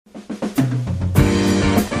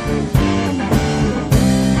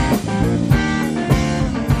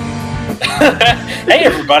Hey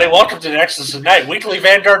everybody, welcome to Nexus at Night, weekly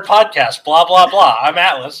Vanguard podcast, blah blah blah. I'm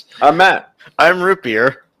Atlas. I'm Matt. I'm Root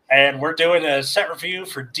Beer. And we're doing a set review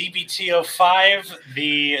for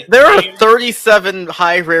DBTO5, There are 37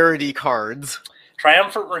 high rarity cards.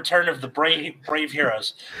 Triumphant Return of the Brave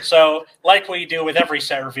Heroes. So, like we do with every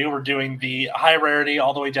set review, we're doing the high rarity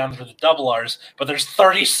all the way down to the double Rs, but there's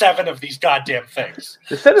 37 of these goddamn things.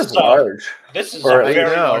 The set is large. This is a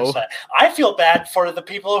very large set. I feel bad for the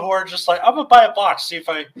people who are just like, I'm going to buy a box, see if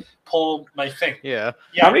I pull my thing. Yeah.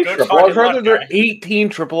 How many triple Rs are there? There are 18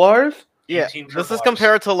 triple Rs? Yeah, this is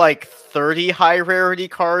compared to like 30 high rarity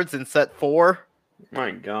cards in set 4.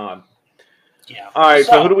 My God. Yeah. All right,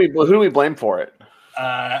 so who do we blame for it?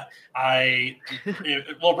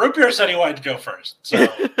 Root Beer said he wanted to go first, so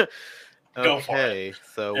go for it. Okay,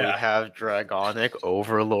 so we have Dragonic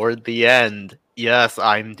Overlord the End. Yes,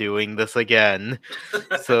 I'm doing this again.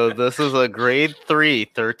 So this is a grade 3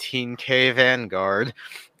 13k Vanguard.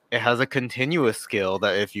 It has a continuous skill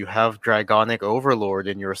that if you have Dragonic Overlord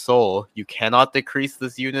in your soul, you cannot decrease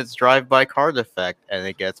this unit's drive by card effect, and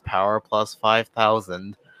it gets power plus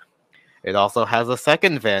 5,000. It also has a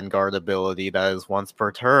second Vanguard ability that is once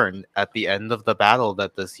per turn. At the end of the battle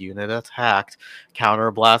that this unit attacked,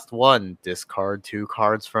 Counterblast 1, discard 2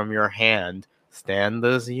 cards from your hand, stand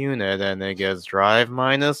this unit, and it gets drive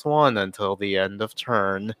 -1 until the end of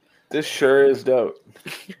turn. This sure is dope.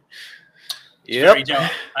 Yep.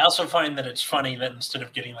 I also find that it's funny that instead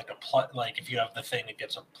of getting like a plus, like if you have the thing, it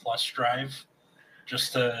gets a plus drive,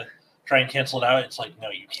 just to try and cancel it out. It's like,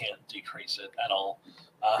 no, you can't decrease it at all.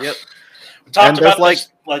 Yep. We talked about this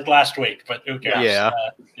like last week, but who cares? Yeah.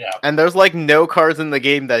 Yeah. And there's like no cards in the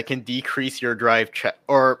game that can decrease your drive check,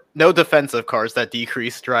 or no defensive cards that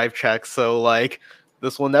decrease drive checks. So like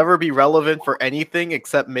this will never be relevant for anything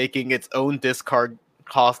except making its own discard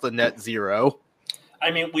cost a net 0.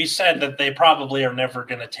 I mean, we said that they probably are never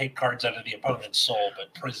going to take cards out of the opponent's soul,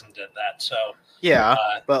 but Prison did that. So yeah,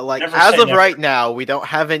 but like as of right now, we don't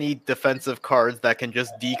have any defensive cards that can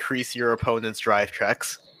just decrease your opponent's drive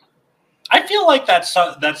checks. I feel like that's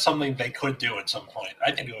something they could do at some point.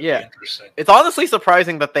 I think it would be interesting. It's honestly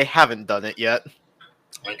surprising that they haven't done it yet.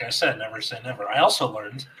 Like I said, never say never. I also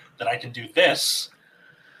learned that I can do this,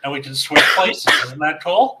 and we can switch places. Isn't that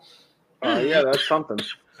cool? Yeah, that's something.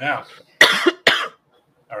 Yeah.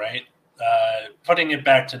 All right. Putting it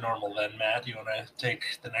back to normal then, Matt. You want to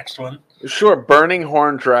take the next one? Sure. Burning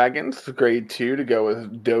Horn Dragons, grade 2 to go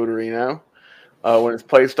with Dodorino. When it's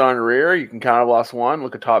placed on rear, you can counterblast 1,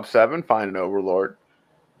 look at top 7, find an Overlord,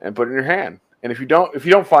 and put it in your hand. And if you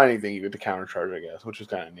don't find anything, you get the counter charge, I guess, which is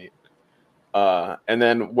kind of neat. And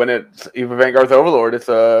then when it's even Vanguard's Overlord, it's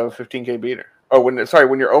a 15k beater. Or when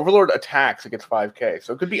your Overlord attacks, it gets 5k.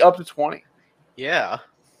 So it could be up to 20. Yeah.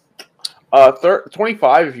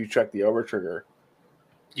 25 if you check the over trigger.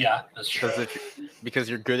 Yeah, that's true. Because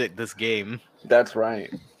you're good at this game. That's right.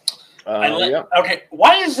 Okay,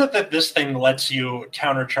 why is it that this thing lets you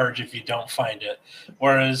countercharge if you don't find it?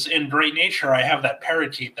 Whereas in Great Nature, I have that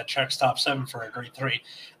Parakeet that checks top 7 for a grade 3.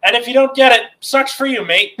 And if you don't get it, sucks for you,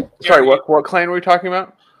 mate. Sorry, what clan were we talking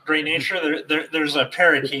about? Great Nature, there's a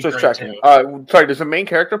Parakeet. Just checking. Sorry, does the main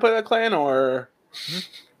character play that clan, or...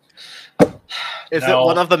 Is it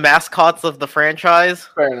one of the mascots of the franchise?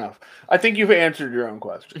 Fair enough. I think you've answered your own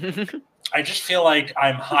question. I just feel like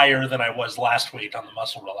I'm higher than I was last week on the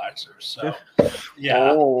muscle relaxers. So,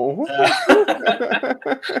 yeah. Oh.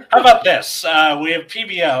 How about this? We have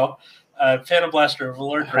PBO, Phantom Blaster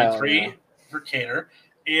Overlord, grade 3 for Cater.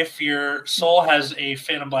 If your soul has a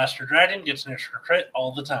Phantom Blaster Dragon, gets an extra crit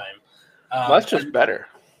all the time. That's just better.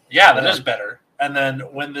 Yeah, that is better. And then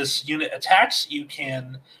when this unit attacks, you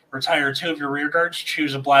can retire 2 of your rear darts,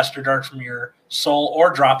 choose a blaster dart from your soul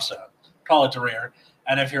or drop zone. Call it to rear.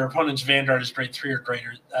 And if your opponent's Vanguard is grade 3 or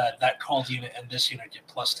greater, that called unit and this unit get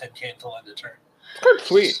plus 10k until end of turn. Good,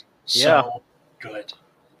 sweet. So good.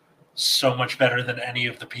 So much better than any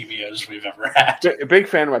of the PVOs we've ever had. A big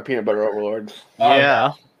fan of my Peanut Butter Overlords.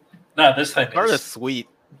 Yeah. No, this thing is sweet.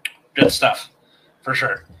 Good stuff. For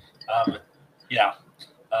sure. Yeah.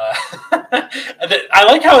 I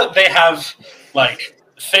like how they have like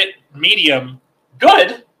fit, medium,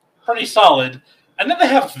 good, pretty solid, and then they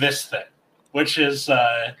have this thing, which is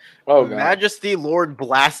Majesty Lord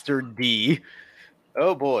Blaster D.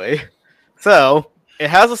 Oh boy. So it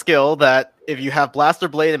has a skill that if you have Blaster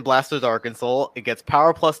Blade and Blaster Darkin Soul, it gets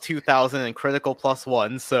power plus 2,000 and critical plus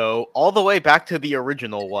 1. So all the way back to the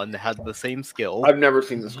original one that had the same skill. I've never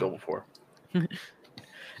seen this skill before.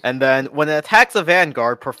 And then, when it attacks a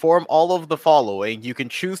Vanguard, perform all of the following. You can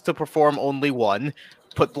choose to perform only one.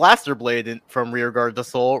 Put Blaster Blade from Rearguard to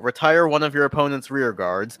Soul. Retire one of your opponent's rear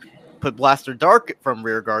guards. put Blaster Dark from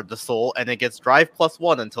rearguard to Soul, and it gets drive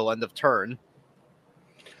 +1 until end of turn.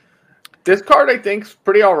 This card I think's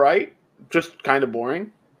pretty all right. Just kind of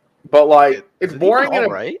boring, but like it's boring. All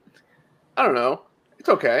right. I don't know. It's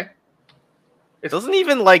okay. It doesn't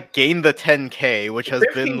even like gain the 10k, which has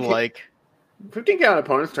been 15K like 15k on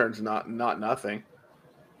opponent's turns is not nothing.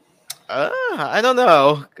 I don't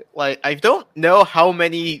know. Like I don't know how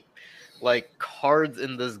many like cards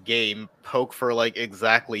in this game poke for like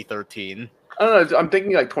exactly 13. I don't know. I'm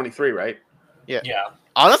thinking like 23, right? Yeah.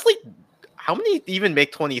 Honestly, how many even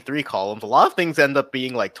make 23 columns? A lot of things end up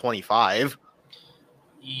being like 25.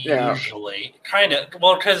 Usually. Kind of.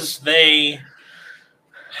 Well, because they...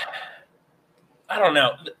 I don't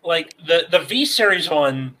know. Like, the V-Series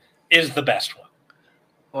one is the best one.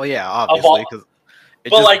 Well, yeah, obviously, because it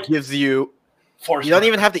just like, gives you... Force you don't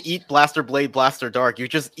even have to eat Blaster Blade, Blaster Dark. You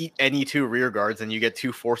just eat any 2 rear guards and you get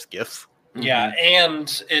 2 force gifts. Yeah,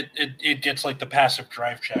 and it gets, like, the passive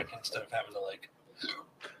drive check instead of having to, like...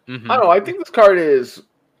 I don't know. I think this card is...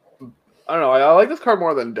 I don't know. I like this card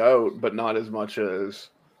more than Dote, but not as much as...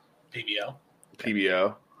 PBO.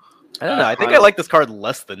 I don't know. I think I like this card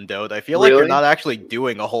less than Dote. I feel like you're not actually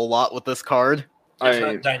doing a whole lot with this card.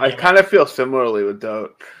 I kind of feel similarly with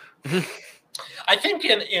Dote. I think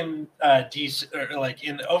in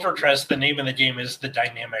Overdress, the name of the game is the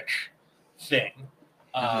dynamic thing.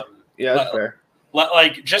 Yeah, that's fair.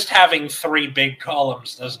 Like just having 3 big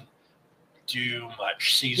columns doesn't do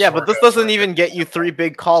much. But this doesn't even get you 3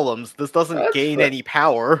 big columns. This doesn't gain any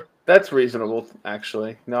power. That's reasonable,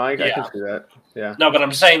 actually. No, I can see that. Yeah. No, but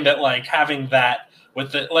I'm saying that like having that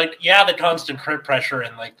with the the constant crit pressure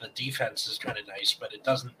and like the defense is kind of nice, but it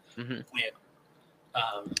doesn't win.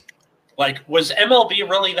 Like, was MLB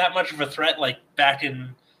really that much of a threat? Like back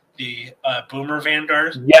in the Boomer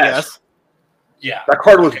Vanguard? Yes. Yeah. That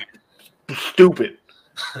card was stupid.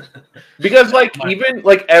 Because even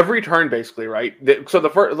like every turn, basically, right? So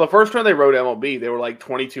the first turn they wrote MLB, they were like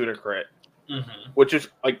 22 to crit, which is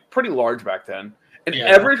like pretty large back then. And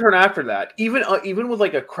every turn after that, even with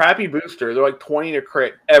like a crappy booster, they're like 20 to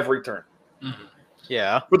crit every turn.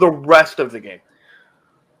 Yeah, for the rest of the game.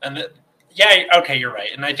 And okay, you're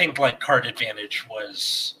right. And I think like card advantage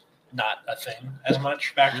was not a thing as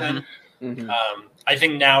much back then. I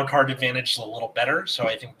think now card advantage is a little better, so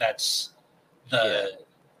I think that's the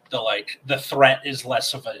threat is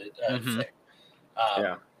less of a thing.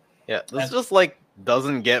 This just like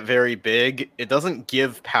doesn't get very big. It doesn't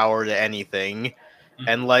give power to anything.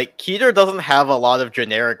 And like Keter doesn't have a lot of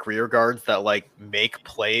generic rear guards that like make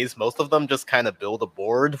plays. Most of them just kind of build a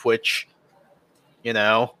board, which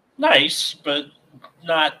nice, but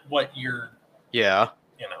not what you're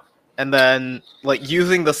And then like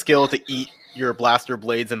using the skill to eat your Blaster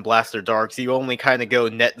Blades and Blaster Darks, you only kind of go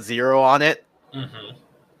net 0 on it.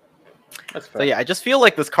 That's fair. So I just feel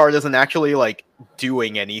like this card isn't actually like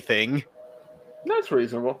doing anything. That's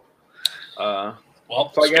reasonable. Well,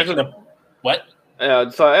 so I guess what?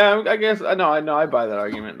 I guess I know I buy that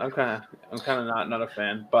argument. I'm kind of not a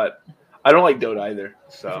fan, but I don't like Dote either.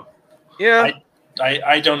 So yeah,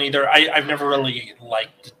 I don't either. I've never really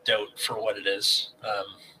liked Dote for what it is.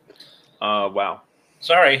 Wow.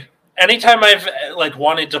 Sorry. Anytime I've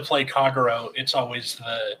wanted to play Kagero, it's always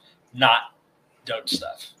the not Dote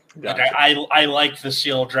stuff. Gotcha. Like I like the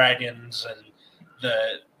Seal Dragons and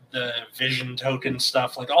the Vision token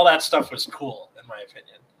stuff. Like all that stuff was cool in my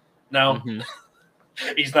opinion. No,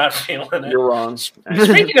 he's not feeling it. You're wrong.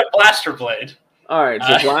 Speaking of Blaster Blade. All right,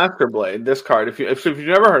 so Blaster Blade. This card, if you've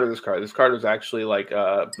never heard of this card was actually like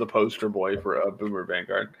the poster boy for a Boomer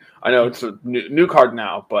Vanguard. I know it's a new card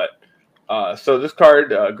now, but so this card,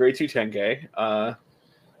 grade 2 10K,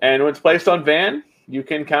 and when it's placed on Van, you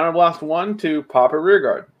can counterblast 1 to pop a rear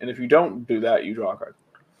guard, and if you don't do that, you draw a card.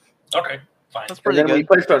 Okay, fine. That's pretty good. When you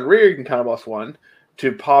place it on rear, you can counterblast 1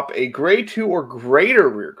 to pop a grade 2 or greater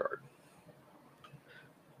rear guard.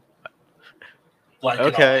 Like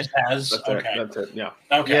okay. That's it. Yeah.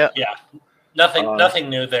 Okay. Yeah. Nothing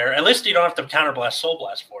new there. At least you don't have to counterblast Soul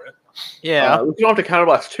Blast for it. Yeah. You don't have to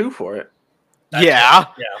counterblast 2 for it. Yeah.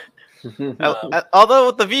 Although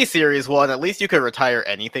with the V Series one, at least you could retire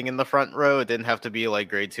anything in the front row. It didn't have to be like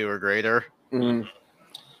grade 2 or greater. I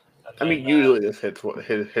mean, usually this hits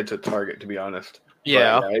a target. To be honest.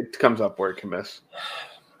 Yeah. But, it comes up where it can miss.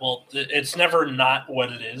 Well, it's never not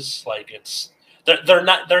what it is. Like they're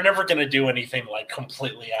never going to do anything like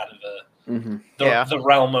completely out of the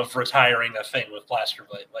realm of retiring a thing with Blaster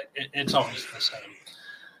Blade. Like it's always the same.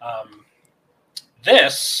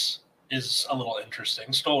 This is a little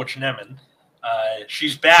interesting. Stolwich Nemen.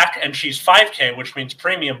 She's back and she's 5K, which means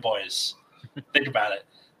premium boys. Think about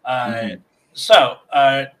it. So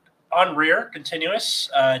on rear, continuous.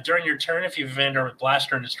 During your turn, if you have a Vanguard with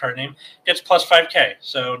Blaster in its card name, gets plus 5k.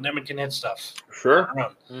 So Nemeth can hit stuff. Sure. On her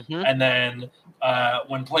own. Mm-hmm. And then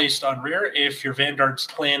when placed on rear, if your Vanguard's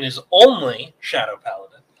clan is only Shadow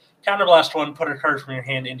Paladin, counterblast 1, put a card from your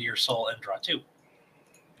hand into your soul and draw 2.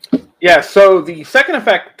 Yeah, so the second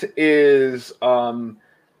effect is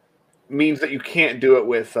means that you can't do it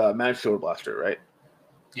with Magic Sword Blaster, right?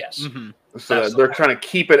 Yes. Mm-hmm. So they're trying to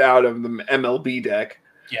keep it out of the MLB deck.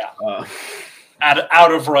 Yeah. Uh,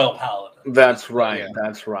 Out of Royal Paladin. that's right. Yeah.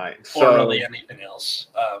 That's right. Or So really anything else.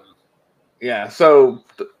 yeah, so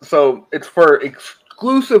it's for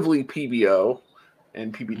exclusively PBO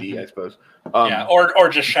and PBD, I suppose. Yeah, or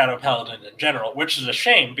just Shadow Paladin in general, which is a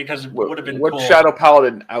shame because it would have been what cool. Shadow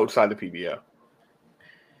Paladin outside of PBO?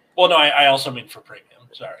 Well, no, I also mean for premium.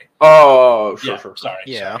 Sorry. Oh, sure, Yeah, sure. sorry.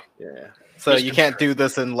 Yeah. Yeah. So Just you can't consider do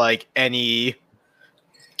this in like any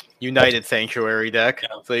United Sanctuary deck.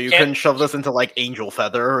 No. So you Can't- couldn't shove this into like Angel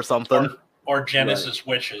Feather or something. Or Genesis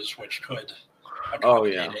Witches, which could Oh,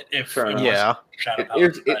 accommodate yeah. it if Sure it enough. was Yeah, Shadow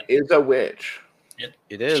It Paladin. is a witch.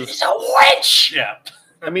 it is. She's a witch! Yeah.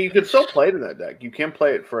 I mean, you could still play it in that deck. You can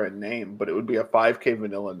play it for a name, but it would be a 5k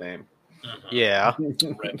vanilla name. Mhm. Yeah.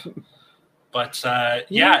 Rip. But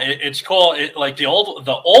yeah, it's cool. It, like the old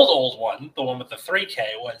one, the one with the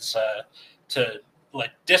 3k, was to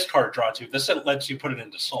like discard draw 2. This lets you put it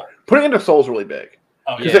into soul. Putting it into Soul's really big.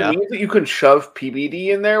 Oh Because yeah. it means that you can shove PBD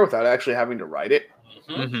in there without actually having to write it,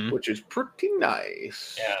 Mhm. Mm-hmm. which is pretty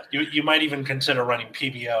nice. Yeah. You might even consider running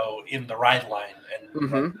PBO in the ride line and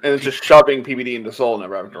Mm-hmm. And it's just shoving PBD into Soul and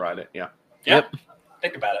never having to write it. Yeah. Yep.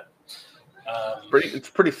 Think about it.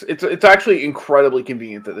 It's actually incredibly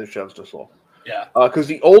convenient that this shoves to Soul. Yeah. Because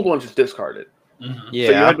the old one just discarded. Mhm. So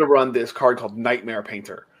you Yeah. had to run this card called Nightmare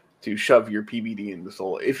Painter to shove your PBD into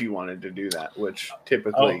Soul if you wanted to do that, which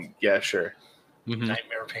typically, yeah, sure. Mhm.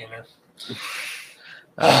 Nightmare Painter.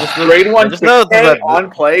 Grade 1 just know 6K that-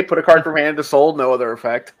 on play, put a card from hand to Soul, no other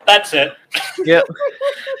effect. That's it. Yep.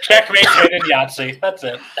 Checkmate, trade, and Yahtzee. That's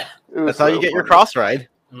it. It was That's how so you get your funny. cross ride.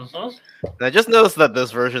 Mm-hmm. And I just noticed that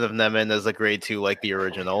this version of Nemen is a grade 2 like the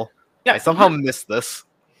original. Yeah. I somehow missed this.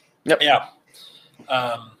 Yeah.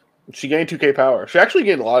 She gained 2k power. She actually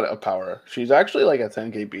gained a lot of power. She's actually like a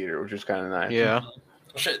 10k beater, which is kind of nice. Yeah.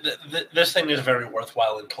 This thing is a very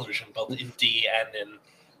worthwhile inclusion, both in D and in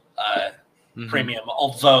Mhm. Premium.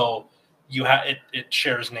 Although it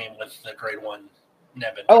shares name with the Grade 1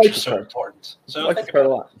 Nebin, I like which is this so card. important. So I like think this card a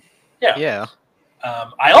about lot. it. Yeah.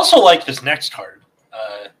 I also like this next card,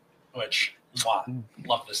 which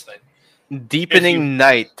love this thing. Deepening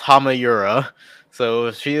Night Tamayura.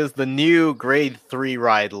 So she is the new grade 3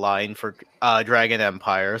 ride line for Dragon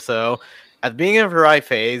Empire. So at the beginning of her ride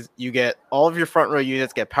phase, you get all of your front row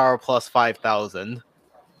units get power plus 5,000.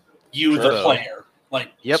 You, the Sure. player,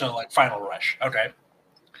 Yep. so like Final Rush. Okay.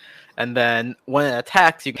 And then when it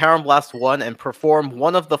attacks, you counterblast 1 and perform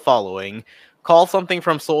one of the following. Call something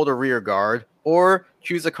from soul to rear guard, or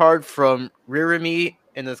choose a card from Ririmi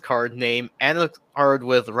in its card name and a card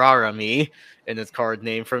with Rarami in its card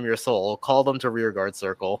name from your soul. Call them to rear guard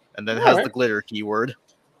circle, and then it has Alright. the glitter keyword.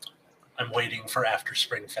 I'm waiting for after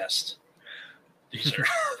Springfest.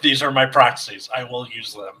 These are my proxies. I will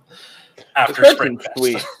use them after This card seems Springfest.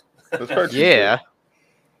 sweet. This card seems Yeah. sweet.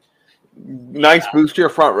 Nice boost to your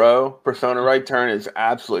front row. Persona right turn is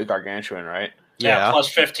absolutely gargantuan, right? Yeah, Yeah. plus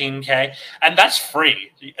 15k, and that's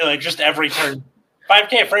free. Like just every turn,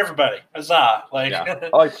 5k for everybody. Huzzah! Like, Yeah. yeah,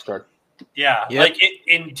 I like this card. Yep. like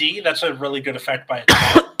in D, that's a really good effect by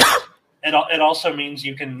itself. It also means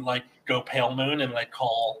you can like go Pale Moon and like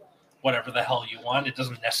call whatever the hell you want. It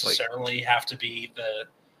doesn't necessarily have to be the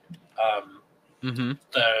Mm-hmm.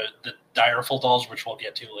 the Direful dolls, which we'll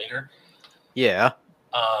get to later. Yeah.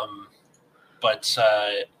 But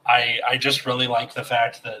I just really like the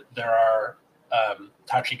fact that there are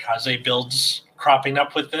Tachikaze builds cropping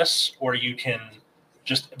up with this, where you can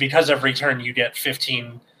just, because every turn you get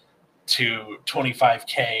 15 to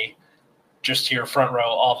 25k just to your front row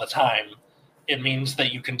all the time, it means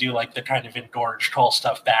that you can do like the kind of engorged call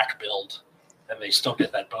stuff back build, and they still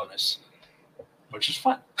get that bonus, which is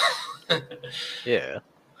fun. Yeah.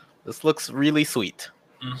 This looks really sweet.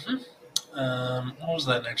 Mm-hmm. What was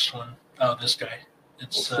that next one? Oh, this guy.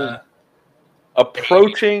 It's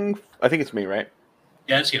Approaching, I think it's me, right?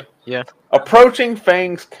 yeah, it's you. Approaching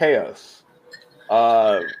Fang's Chaos.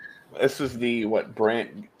 This is the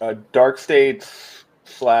brand? Dark States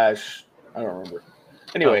 / I don't remember.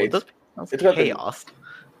 Anyway, Oh, that's it's got the- chaos.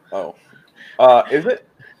 is it?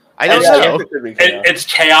 I don't Yeah, I know. guess it could be chaos. It's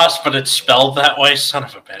chaos, but it's spelled that way. Son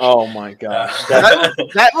of a bitch. Oh my gosh.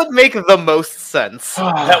 That would make the most sense.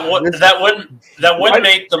 That would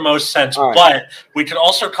make the most sense, All right. but we could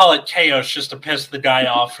also call it chaos just to piss the guy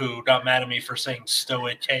off who got mad at me for saying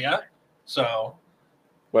stoicheia. So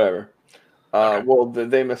Whatever. Okay. Well,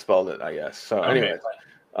 they misspelled it, I guess. So, okay. anyway,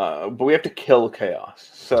 but we have to kill chaos.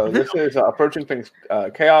 So this is approaching things.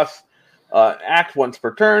 Chaos. Act once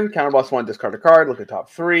per turn. Counterblast 1. Discard a card. Look at top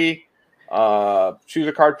 3. Choose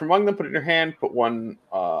a card from among them. Put it in your hand. Put one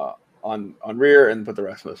on rear, and put the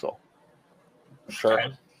rest in the soul. Sure.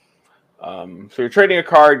 Okay. So you're trading a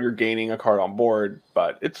card. You're gaining a card on board,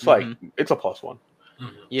 but it's like it's a +1.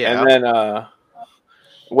 Mhm. Yeah. And then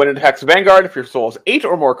when it attacks Vanguard, if your soul has 8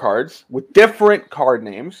 or more cards with different card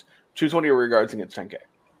names, choose one of your rear guards and get 10k.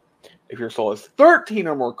 If your soul has 13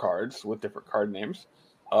 or more cards with different card names,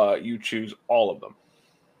 you choose all of them.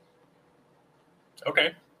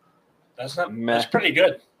 Okay. That's Meh. that's pretty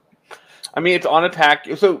good. I mean, it's on attack,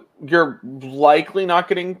 so you're likely not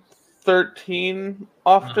getting 13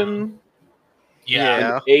 often.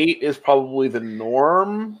 Yeah. And 8 is probably the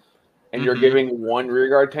norm, and you're Mhm. giving one rear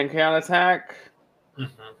guard 10k on attack. Mhm.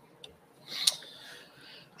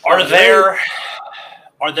 Are there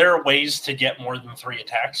ways to get more than 3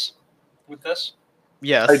 attacks with this?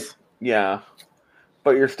 Yes. Yeah,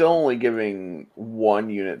 but you're still only giving one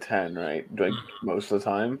unit 10, right? Like most of the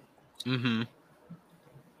time. Mm-hmm.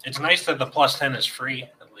 It's nice that the +10 is free,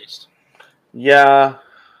 at least. Yeah,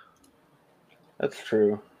 that's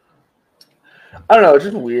true. I don't know. It's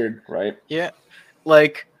just weird, right? Yeah.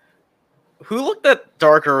 Like, who looked at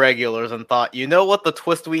Darker Regulars and thought, you know what the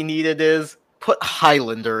twist we needed is? Put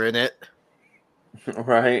Highlander in it.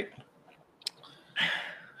 Right.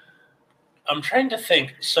 I'm trying to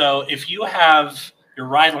think. So if you have your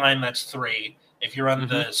ride line, that's 3. If you run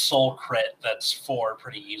the soul crit, that's 4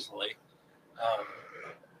 pretty easily.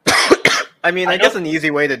 I mean, I I guess know- an easy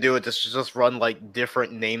way to do it is to just run, like,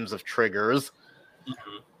 different names of triggers.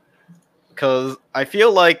 Mhm. Because I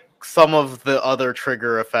feel like some of the other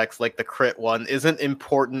trigger effects, like the crit one, isn't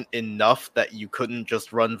important enough that you couldn't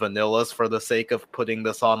just run vanillas for the sake of putting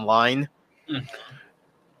this online.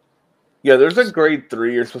 Yeah, there's a grade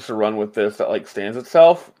 3 you're supposed to run with this that like stands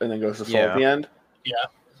itself and then goes to soul at Yeah. the end. Yeah.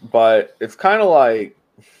 But it's kind of like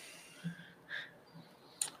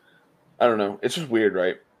I don't know. It's just weird,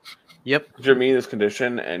 right? Yep. You're meeting this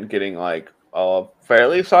condition and getting like a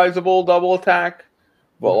fairly sizable double attack,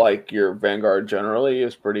 but like your Vanguard generally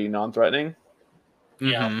is pretty non-threatening.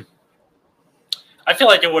 Yeah. Mhm. I feel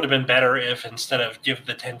like it would have been better if instead of give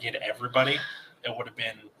the 10k to everybody, it would have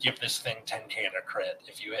been give this thing 10k and a crit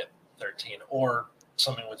if you hit 13 or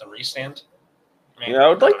something with a restand. Yeah, I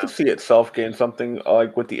would like don't to know. see itself gain something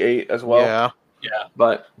like with the 8 as well. Yeah. Yeah,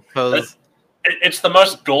 But Because it's the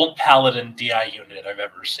most gold paladin DI unit I've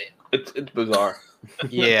ever seen. it's bizarre.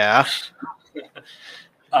 yeah.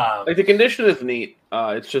 Like the condition is neat.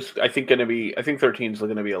 It's just I think 13 is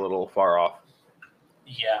going to be a little far off.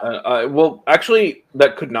 Yeah. Well, actually,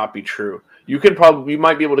 that could not be true. You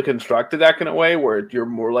might be able to construct a deck in a way where you're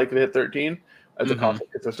more likely to hit 13 as a cost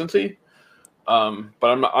of consistency. But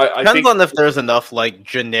I'm not. I Depends think on if there's enough like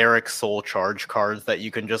generic soul charge cards that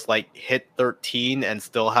you can just like hit 13 and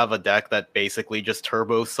still have a deck that basically just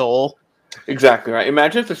turbo soul. exactly right.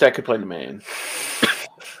 Imagine if this deck could play the main.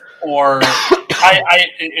 Or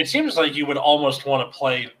it seems like you would almost want to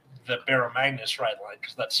play the Barrow Magnus ride line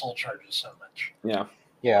because that soul charges so much. Yeah.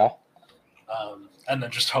 Yeah. And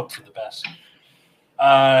then just hope for the best.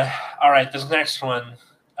 All right, this next one,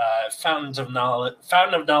 Fountain of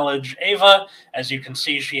Knowledge. Ava, as you can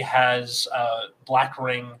see, she has black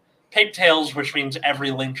ring pigtails, which means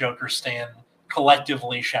every Link Joker stan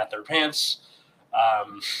collectively shat their pants.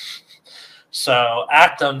 So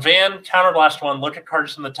act on Van, counterblast 1, look at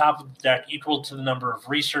cards from the top of the deck equal to the number of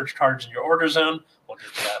research cards in your order zone. We'll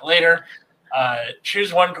get to that later.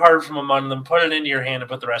 Choose one card from among them, put it into your hand, and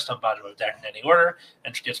put the rest on bottom of deck in any order,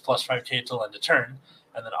 and she gets plus 5k till end of turn.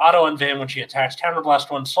 And then auto on Van when she attacks,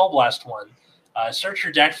 counterblast 1, soul blast 1. Search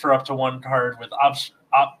your deck for up to one card with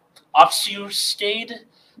Obfuscade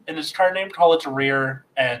in its card name, call it to rear,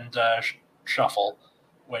 and shuffle,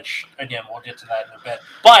 which, again, we'll get to that in a bit.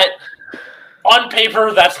 But on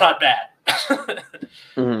paper, that's not bad.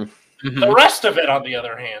 The rest of it, on the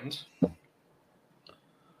other hand...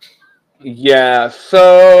 Yeah,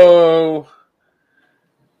 so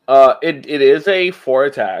it is a 4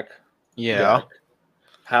 attack. Yeah. deck.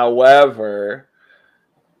 However,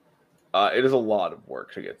 it is a lot of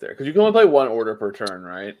work to get there because you can only play one order per turn,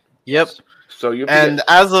 right? Yep. So you have to And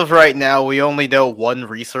as of right now, we only know one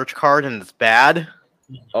research card, and it's bad.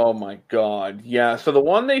 Oh my god. Yeah, so the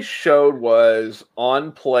one they showed was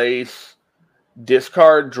on place,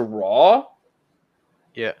 discard, draw.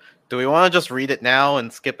 Yeah. Do we want to just read it now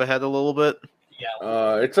and skip ahead a little bit?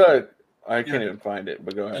 Yeah. I can't even find it,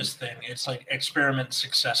 but go ahead. This thing, it's like experiment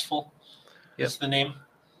successful. Is the name?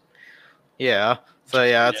 Yeah. So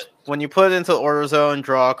yeah, it's when you put it into the order zone,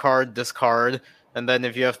 draw a card, discard, and then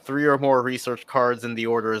if you have 3 or more research cards in the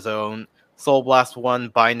order zone, Soul Blast 1,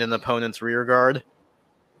 bind an opponent's rear guard.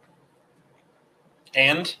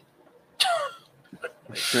 And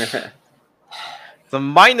It's a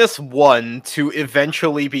 -1 to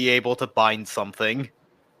eventually be able to bind something.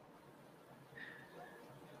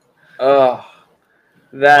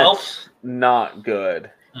 That's not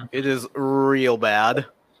good. It is real bad.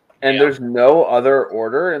 And there's no other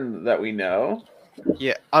order that we know.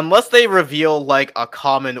 Yeah, unless they reveal like a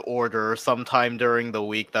common order sometime during the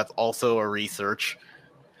week that's also a research.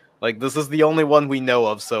 Like this is the only one we know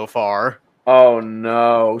of so far. Oh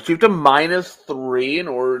no. So you have to -3 in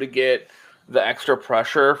order to get the extra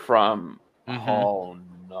pressure from Oh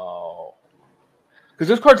no. Because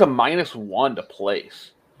this card's a -1 to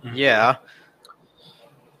place. Yeah.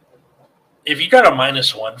 If you got a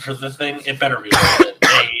 -1 for the thing, it better be worth it.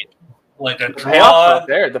 Like a The draw. payoff's not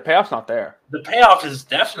there. The payoff's not there. The payoff is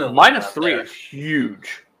definitely -3 not is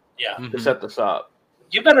huge there. Yeah. to set this up.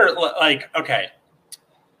 You better okay.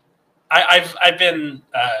 I've been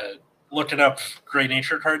looking up Grey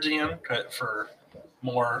Nature cards again for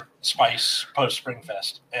more spice post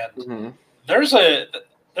Springfest, and there's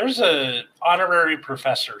a honorary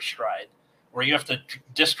professor stride where you have to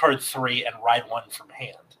discard 3 and ride 1 from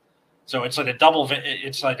hand. So it's like a double.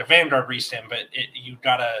 It's like a Vanguard restand, but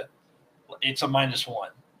it's a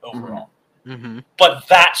 -1 overall. But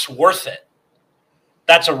that's worth it.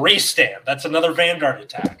 That's a restand. That's another Vanguard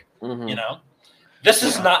attack. You know, this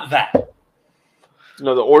is not that.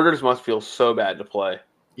 No, the orders must feel so bad to play.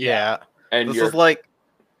 Yeah. And this is like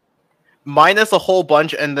minus a whole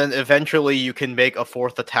bunch, and then eventually you can make a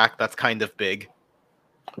 4th attack that's kind of big.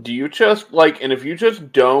 Do you just and if you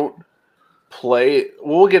just don't play,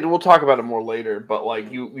 we'll talk about it more later, but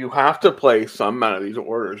like you have to play some amount of these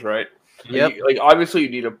orders, right? Yep. Like obviously you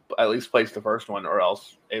need to at least place the first one, or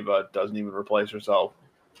else Ava doesn't even replace herself.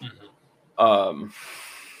 Yeah,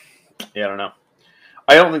 I don't know.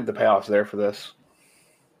 I don't think the payoff's there for this.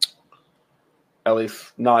 At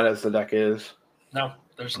least not as the deck is. No,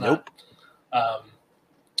 there's not.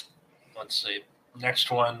 Let's see.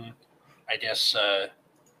 Next one, I guess.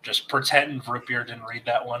 Just pretend Rootbeer didn't read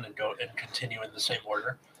that one and go and continue in the same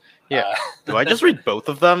order. Yeah. Do I just read both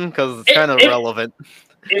of them? Because it's kind of relevant.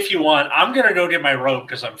 If you want, I'm going to go get my robe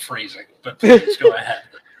because I'm freezing. But please go ahead.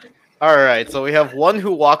 All right. So we have one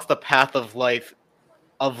who walks the path of light,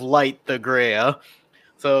 the Greya.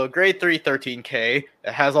 So grade 3, 13k.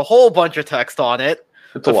 It has a whole bunch of text on it.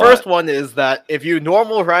 The first one is that if you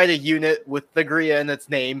normal ride a unit with the Greya in its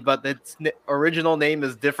name, but its original name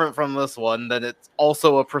is different from this one, then it's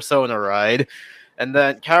also a Persona ride. And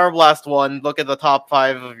then Counterblast 1, look at the top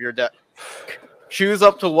 5 of your deck. Choose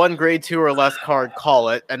up to 1 grade 2 or less card, call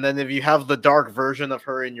it. And then if you have the dark version of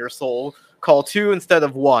her in your soul, call 2 instead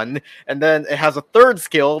of 1. And then it has a third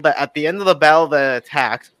skill that at the end of the battle that it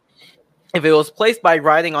attacks, if it was placed by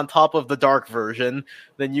riding on top of the dark version,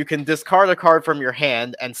 then you can discard a card from your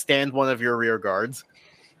hand and stand one of your rear guards.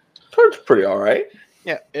 That's pretty alright.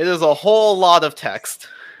 Yeah, it is a whole lot of text.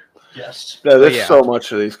 Yes. Yeah, there's so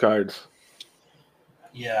much of these cards.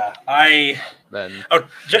 Yeah,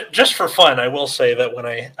 just for fun, I will say that when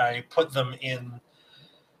I put them in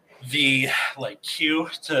the queue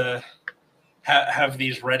to have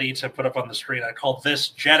these ready to put up on the screen, I called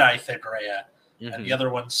this Jedi Thygrea. And the other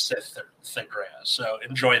one's Sith Thygrea. So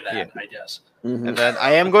enjoy that, I guess. And then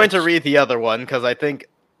I am going to read the other one because I think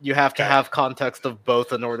you have to have context of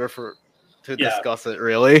both in order to discuss it,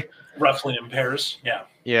 really. Roughly in pairs, yeah.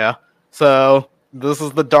 Yeah. So this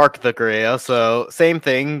is the Dark Thygrea. So same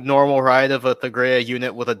thing. Normal ride of a Thygrea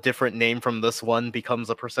unit with a different name from this one becomes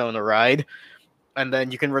a Persona ride. And then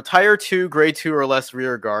you can retire 2 grade 2 or less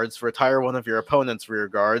rear guards. Retire one of your opponent's rear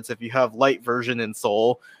guards. If you have light version in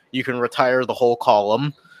Soul, you can retire the whole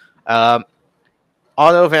column.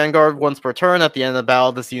 Auto Vanguard once per turn. At the end of the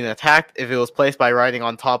battle, this unit attacked. If it was placed by riding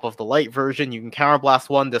on top of the light version, you can Counterblast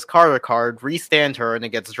 1, discard a card, restand her, and it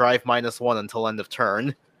gets drive -1 until end of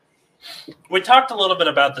turn. We talked a little bit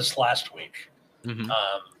about this last week. But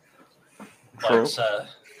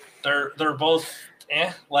they're both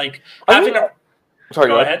having a... Sorry,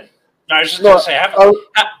 go ahead. No, I was just going to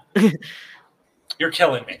say, you're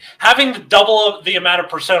killing me. Having double the amount of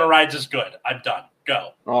Persona rides is good. I'm done.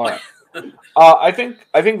 Go. All right. I think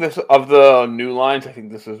this of the new lines. I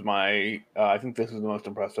think this is the most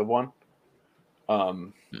impressive one.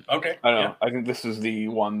 Okay. I don't know. I think this is the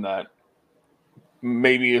one that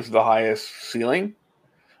maybe is the highest ceiling.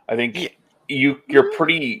 I think you're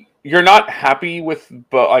not happy with,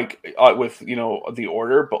 but with the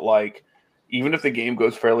order, but like even if the game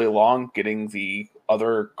goes fairly long, getting the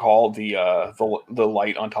other call, the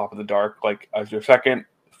light on top of the dark, like as your second,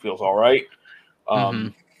 feels all right.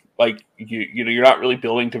 Like you're not really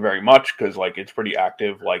building to very much because like it's pretty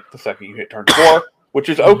active. Like the second you hit turn 4, which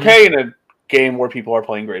is okay in a game where people are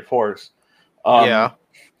playing grade 4s. Yeah.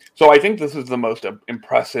 So I think this is the most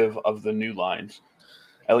impressive of the new lines,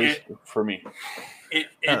 at least for me.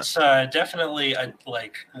 It's definitely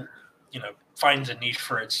finds a niche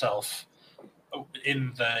for itself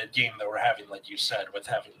in the game that we're having, like you said, with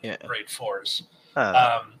having grade 4s.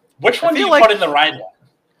 Which one do you put in the ride line?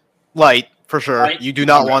 Light, for sure. Light? You do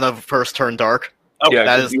not want to first turn dark. Okay.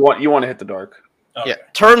 Yeah, you want to hit the dark. Okay. Yeah,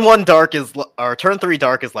 turn 1 dark turn 3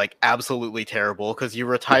 dark is like absolutely terrible because you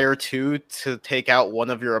retire 2 to take out one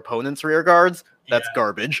of your opponent's rear guards. That's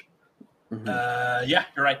garbage. Yeah,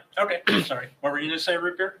 you're right. Okay, sorry. What were you going to say,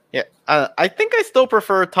 Root Beer? Yeah, I think I still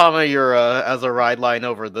prefer Tamayura as a ride line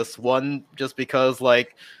over this one, just because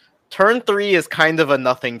like turn 3 is kind of a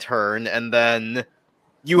nothing turn, and then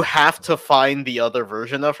you have to find the other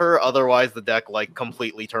version of her, otherwise the deck like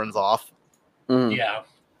completely turns off. Yeah.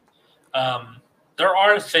 There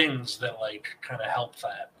are things that like kind of help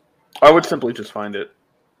that. I would simply just find it.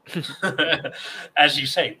 As you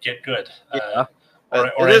say, get good. Yeah.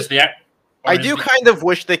 I do kind of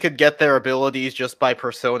wish they could get their abilities just by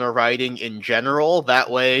persona riding in general.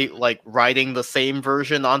 That way, like riding the same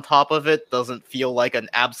version on top of it doesn't feel like an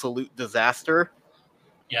absolute disaster.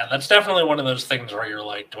 Yeah, that's definitely one of those things where you're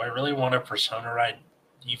like, do I really want to persona ride?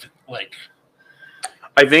 Even like,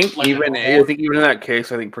 I think even in that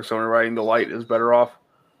case, I think persona riding the light is better off.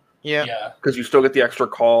 Yeah, because you still get the extra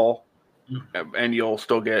call, and you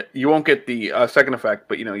won't get the second effect,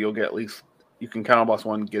 but you'll get at least you can counter boss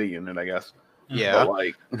 1, get a unit, I guess. Yeah,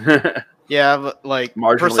 but but like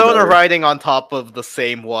persona better. riding on top of the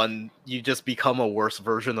same one, you just become a worse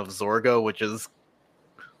version of Zorgo, which is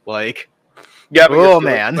like, but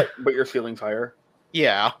your ceiling's higher.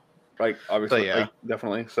 Yeah, like obviously,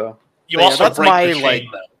 definitely. So you also that's break my the chain,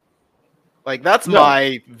 though. Like that's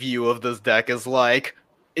my view of this deck is like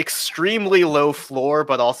extremely low floor,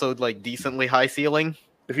 but also like decently high ceiling.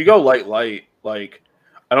 If you go light, like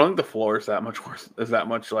I don't think the floor is that much worse. Is that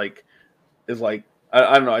much like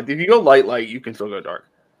I don't know. If you go light, you can still go dark.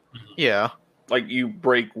 Yeah, like you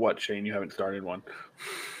break what chain? You haven't started one.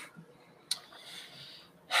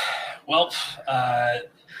 Well,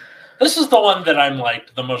 this is the one that I'm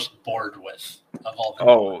like the most bored with of all the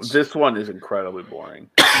ones. This one is incredibly boring.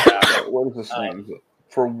 Yeah. What is this name?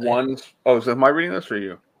 For ones. Oh, is am I reading this or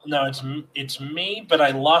you? No, it's me, but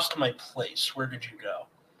I lost my place. Where did you go?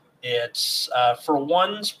 It's for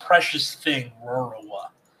one's precious thing, Rorowa.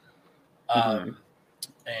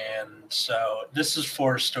 And so this is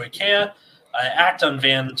for Stoicheia. Act on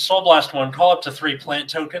Van, Soul Blast 1, call up to 3 plant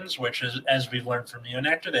tokens, which is, as we've learned from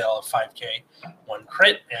Neonectar, they all have 5k, 1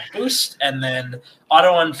 crit and boost, and then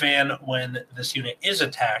auto on Van when this unit is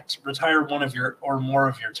attacked, retire one of your or more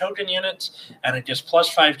of your token units, and it gets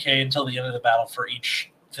plus 5k until the end of the battle for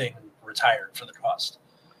each thing retired for the cost.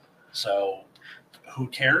 So, who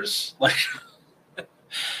cares? Like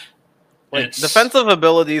defensive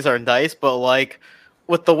abilities are nice, but like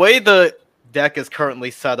with the way the deck is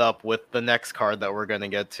currently set up with the next card that we're going to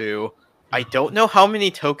get to, I don't know how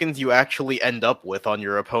many tokens you actually end up with on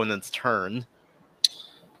your opponent's turn.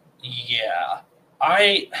 Yeah.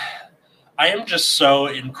 I am just so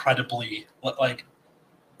incredibly like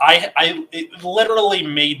it literally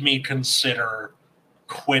made me consider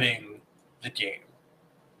quitting the game.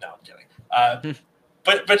 No, I'm kidding.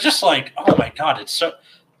 But just like, oh my god, it's so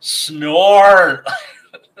snore.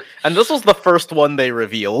 And this was the first one they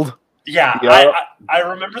revealed. Yeah, I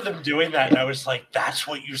remember them doing that, and I was like, "That's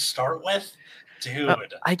what you start with, dude."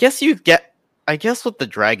 I guess with the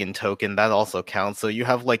dragon token that also counts. So you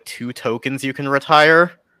have like 2 tokens you can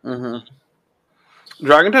retire.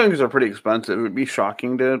 Dragon tokens are pretty expensive. It would be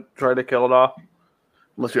shocking to try to kill it off,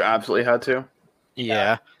 unless you absolutely had to.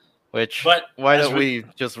 Yeah. Why don't we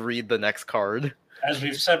just read the next card? As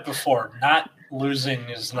we've said before, not losing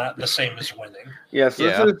is not the same as winning. Yes,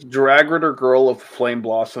 this is Dragritter Girl of Flame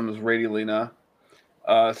Blossoms, Radiolina.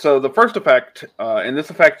 So the first effect, in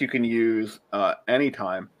this effect you can use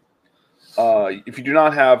anytime. If you do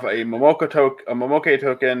not have a Momoke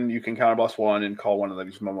token, you can counterblast 1 and call one of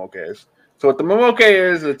these Momokes. So what the Momoke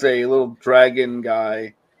is, it's a little dragon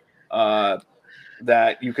guy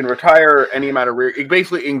that you can retire any amount of rear. It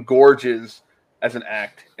basically engorges as an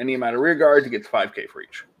act any amount of rear guards. It gets 5k for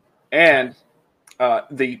each, and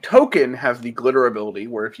the token has the glitter ability,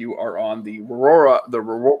 where if you are on the Roroa,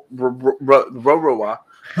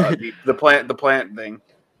 the plant thing,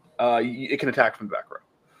 it can attack from the back row.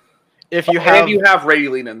 If you and you have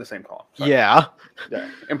Radiolina in the same column. Sorry. Yeah,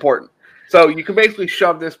 important. So you can basically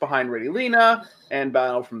shove this behind Radiolina and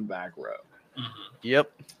battle from the back row. Mm-hmm.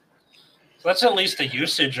 Yep. So that's at least a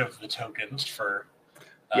usage of the tokens for.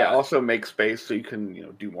 Also make space so you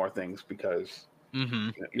can do more things because.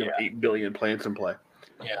 You have 8 billion plants in play.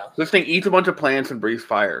 Yeah. This thing eats a bunch of plants and breathes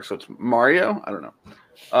fire. So it's Mario? I don't know.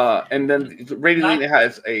 And then Radiolina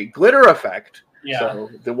has a glitter effect. Yeah. So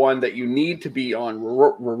the one that you need to be on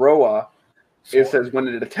Roroa, it says when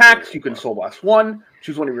it attacks, you can Soul Blast 1,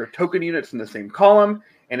 choose one of your token units in the same column,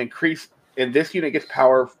 and this unit gets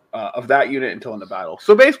power of that unit until in the battle.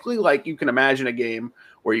 So basically, like, you can imagine a game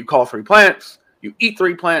where you call 3 plants, you eat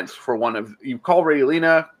 3 plants for you call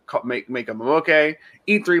Radiolina, make a Momoke,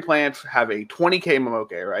 eat 3 plants, have a 20k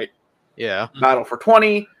Momoke, right? Yeah. Battle for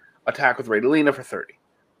 20, attack with Radiolina for 30.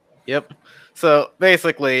 Yep. So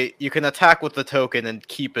basically, you can attack with the token and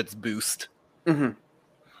keep its boost. Mm-hmm.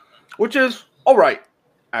 Which is all right,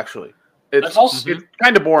 actually. It's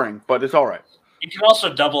kind of boring, but it's all right. You can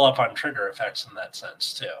also double up on trigger effects in that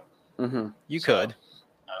sense, too. Mm-hmm. You could.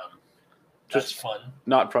 That's fun.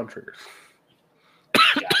 Not front triggers.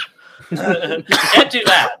 Yeah. Can't do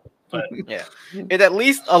that. But yeah, it at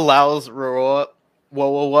least allows Roroa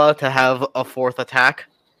to have a 4th attack.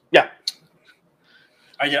 Yeah,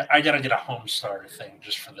 I gotta get a home starter thing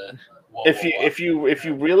just for the. If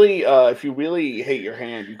you really hate your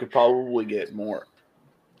hand, you could probably get more.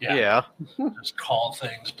 Yeah. Just call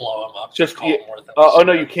things, blow them up. Just call more things. Oh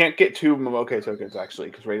no, you can't get 2 Momoke tokens actually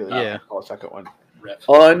because Radiolina call a second one. Rip.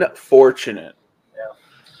 Unfortunate.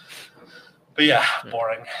 But yeah,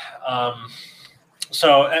 boring.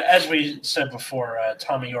 So as we said before,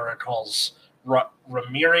 Tamiyora calls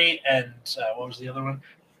Ramiri and what was the other one?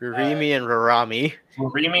 Rurimi and Rarami.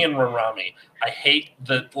 Rurimi and Rarami. I hate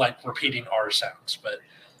the repeating R sounds, but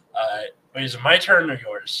wait, is it my turn or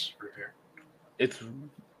yours, Rupert?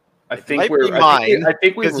 I think we're mine. I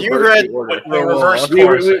think we reversed.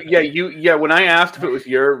 Yeah. When I asked if it was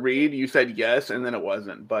your read, you said yes, and then it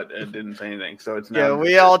wasn't, but it didn't say anything. So it's now. Yeah,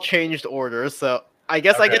 we all changed orders, so I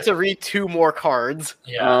guess I get to read 2 more cards.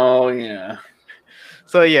 Yeah. Oh yeah.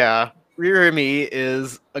 So yeah, Ririmi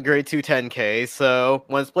is a grade 2 10k. So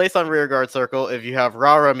when it's placed on rearguard circle, if you have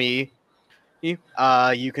Rarami, you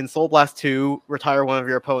can Soul Blast 2, retire one of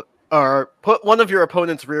your or put one of your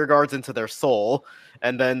opponent's rear guards into their soul.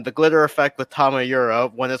 And then the glitter effect with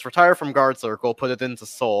Tamayura, when it's retired from guard circle, put it into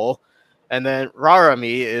soul. And then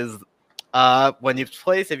Rarami is when you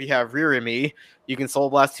place, if you have Ririmi, you can Soul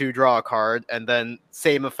Blast 2, draw a card, and then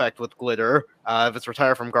same effect with glitter. If it's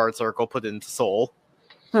retired from guard circle, put it into soul.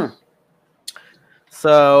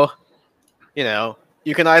 So,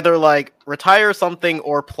 you can either retire something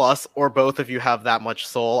or plus, or both if you have that much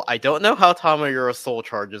soul. I don't know how Tamayura soul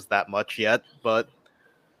charges that much yet, but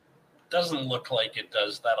doesn't look like it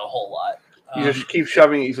does that a whole lot. You just keep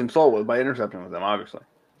shoving these in soul with by intercepting with them, obviously.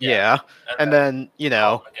 Yeah. And then, you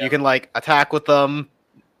can attack with them,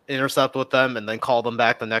 intercept with them, and then call them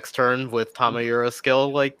back the next turn with Tamayura's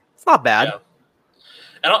skill. It's not bad.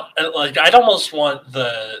 Yeah. And I'd almost want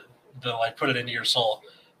the put it into your soul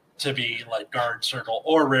to be guard circle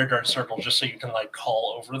or rear guard circle, just so you can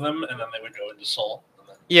call over them and then they would go into soul.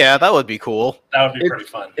 Yeah, that would be cool. That would be pretty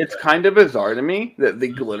fun. It's kind of bizarre to me that the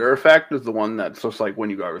glitter effect is the one that's just when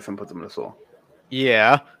you guard with them, put them in the soul.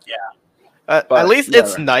 Yeah. Yeah. At least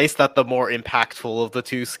it's nice that the more impactful of the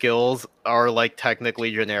 2 skills are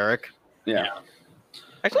technically generic. Yeah.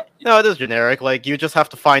 Actually, no, it is generic. You just have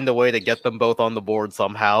to find a way to get them both on the board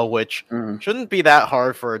somehow, which shouldn't be that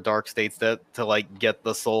hard for a Dark States to get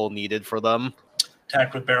the soul needed for them.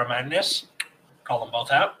 Attack with Baramagnus. Call them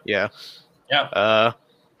both out. Yeah. Yeah.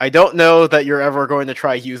 I don't know that you're ever going to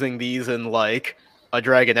try using these in a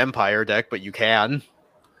Dragon Empire deck, but you can.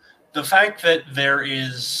 The fact that there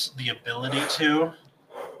is the ability to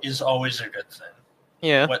is always a good thing.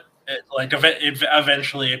 Yeah.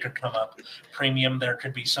 Eventually it could come up. Premium, there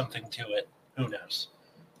could be something to it. Who knows?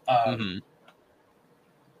 Kind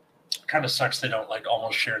of sucks they don't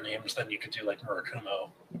almost share names. Then you could do Murakumo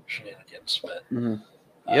shenanigans. But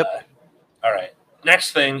yep. All right.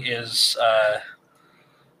 Next thing is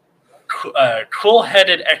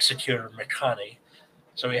cool-headed executor Mikani.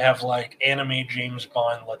 So we have anime James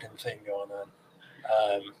Bond looking thing going on.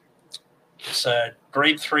 It's a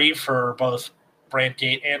grade 3 for both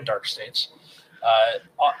Brandgate and Dark States.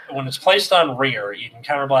 When it's placed on rear, you can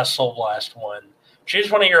counterblast Soul Blast 1.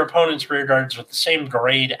 Choose one of your opponent's rear guards with the same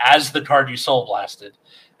grade as the card you Soul Blasted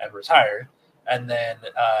and retire. And then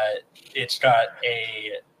it's got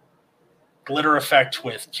a glitter effect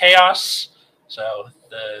with Chaos. So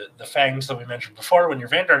the Fangs that we mentioned before, when your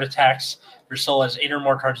Vanguard attacks, your soul has 8 or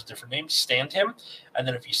more cards with different names. Stand him. And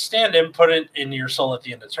then if you stand him, put it into your soul at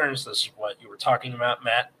the end of turn. So this is what you were talking about,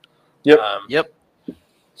 Matt. Yep. Yep.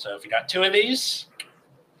 So if you got 2 of these,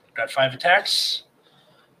 you've got 5 attacks.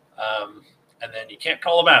 And then you can't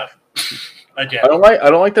call them out. Again. I don't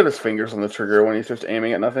like that his fingers on the trigger when he's just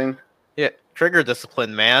aiming at nothing. Yeah. Trigger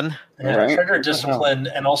discipline, man. Yeah, Right. trigger discipline,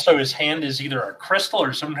 and also his hand is either a crystal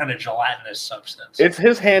or some kind of gelatinous substance.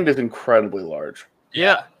 His hand is incredibly large.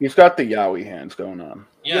 Yeah. He's got the Yowie hands going on.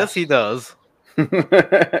 Yeah. Yes, he does.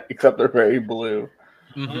 Except they're very blue.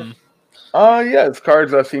 Mm-hmm. Yeah, this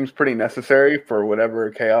card seems pretty necessary for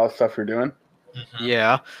whatever chaos stuff you're doing. Mhm.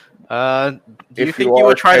 Yeah. Do you If think you you are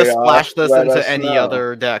would try to chaos, splash this let us into any know.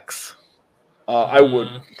 other decks? I would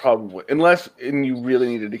probably, unless you really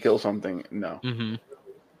needed to kill something. No, Mm-hmm.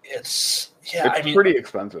 It's it's pretty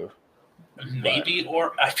expensive. maybe,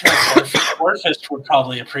 or I feel like Orphist would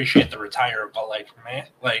probably appreciate the retire, but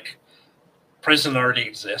like prison already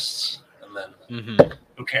exists, and then Mm-hmm.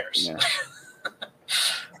 who cares? Yeah.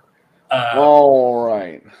 Uh, All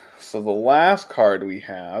right. So the last card we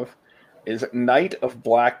have is Knight of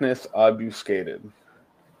Blackness Obfuscated.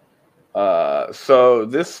 So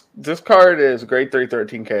this card is grade 3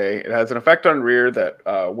 13k. It has an effect on rear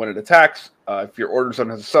that when it attacks, if your order zone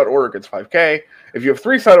has a set order, it gets 5k. If you have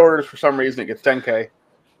 3 set orders for some reason, it gets 10k.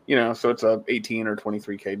 You know, so it's a 18 or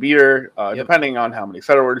 23k beater, depending on how many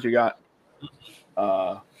set orders you got.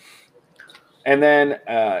 And then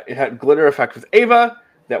it had glitter effect with Ava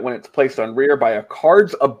that when it's placed on rear by a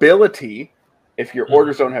card's ability, if your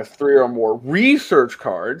order zone has 3 or more research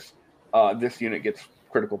cards, this unit gets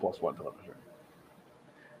critical +1 to leverage.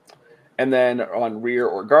 And then on rear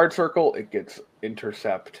or guard circle, it gets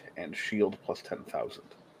intercept and shield +10,000.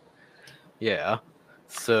 Yeah.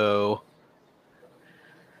 So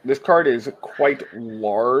This card is quite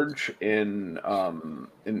large in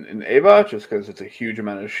Ava, just because it's a huge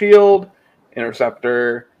amount of shield.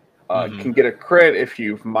 Interceptor can get a crit if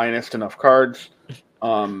you've minused enough cards.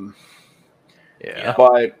 yeah.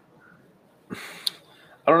 But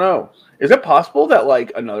I don't know. Is it possible that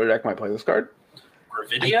like another deck might play this card?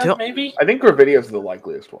 Gravidia, maybe? I think Gravidia is the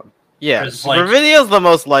likeliest one. Yeah. It's like- Gravidia's the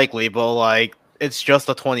most likely, but like it's just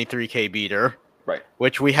a 23k beater. Right.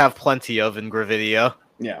 Which we have plenty of in Gravidia.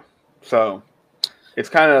 Yeah. So it's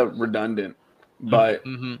kind of redundant, but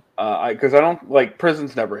Mm-hmm. because I don't like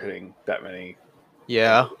Prison's never hitting that many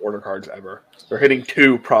Yeah. order cards ever. They're hitting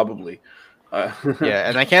 2 probably. Yeah,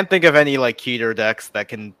 and I can't think of any like Keter decks that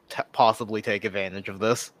can possibly take advantage of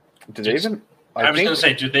this. Do they even? I was think going to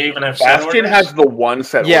say, do they even have set Bastion orders? has the 1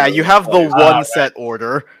 set. Yeah, order. you have the one right. set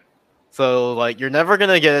order. So like you're never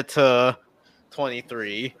gonna get it to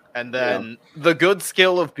 23. And then the good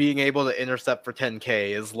skill of being able to intercept for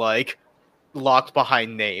 10k is like locked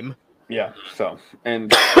behind name. Yeah. So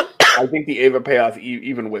and I think the Ava payoff,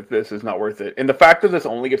 even with this, is not worth it. And the fact that this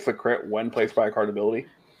only gets the crit when placed by a card ability,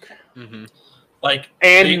 Mm-hmm. Like,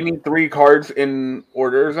 and they- you need 3 cards in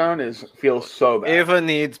order zone, feels so bad. Ava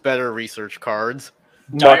needs better research cards.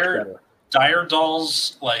 Much Dire- better. Dire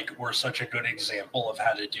Dolls were such a good example of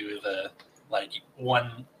how to do the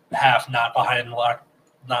one half not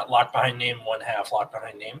locked behind name, one half locked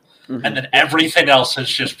behind name, Mhm. and then everything else has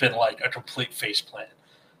just been like a complete faceplant.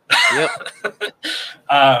 Yep.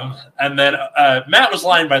 And then Matt was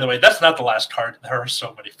lying, by the way. That's not the last card. There are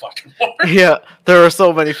so many fucking more. Yeah, there are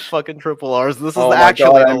so many fucking triple R's. This is Oh my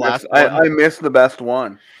actually God, the last one. I missed the best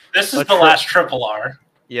one. This is the last triple R.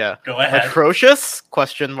 Yeah. Go ahead. Atrocious?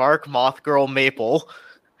 Question mark. Moth Girl Maple.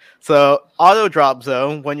 So, auto drop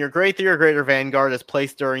zone. When your grade 3 or greater Vanguard is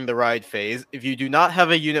placed during the ride phase, if you do not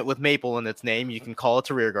have a unit with Maple in its name, you can call it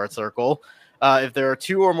to rearguard circle. If there are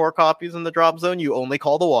 2 or more copies in the drop zone, you only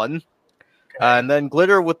call the 1. And then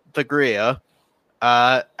Glitter with the Gria.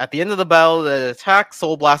 At the end of the battle that attacks,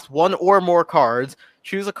 Soul Blast 1 or more cards.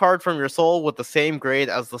 Choose a card from your soul with the same grade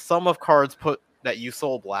as the sum of cards that you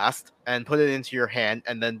Soul Blast, and put it into your hand,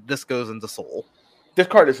 and then this goes into Soul. This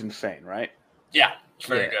card is insane, right? Yeah, it's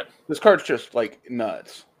very Yeah. good. This card's just like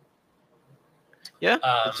nuts. Yeah,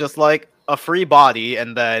 it's just like a free body,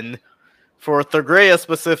 and then for Thagrea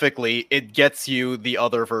specifically, it gets you the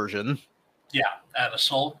other version. Yeah, add a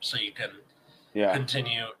soul so you can Yeah.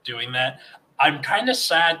 continue doing that. I'm kind of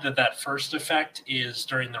sad that first effect is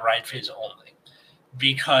during the ride phase only,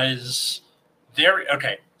 because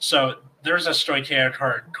so there's a Stoicheia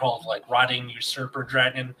card called like Rotting Usurper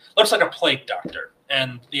Dragon. Looks like a Plague Doctor,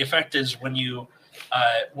 and the effect is when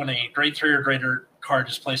a grade 3 or greater card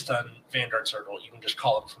is placed on Vanguard Circle, you can just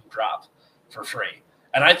call them from drop for free.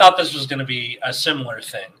 And I thought this was going to be a similar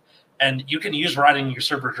thing. And you can use Rotting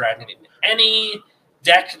Usurper Dragon in any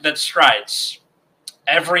deck that strides.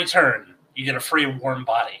 Every turn, you get a free Warm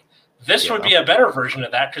Body. This would be a better version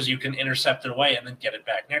of that because you can intercept it away and then get it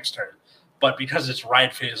back next turn. But because it's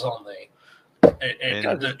ride phase only,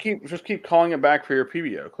 just keep calling it back for your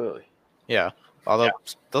PBO. Clearly, Yeah. Although,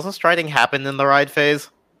 doesn't striding happen in the ride phase?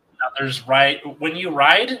 now there's when you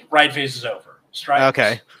ride phase is over. Stride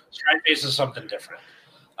phase is something different.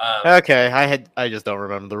 Okay, I just don't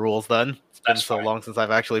remember the rules then. It's been so fine. long since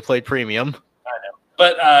I've actually played Premium. I know,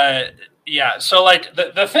 but yeah. So like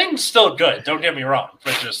the thing's still good. Don't get me wrong,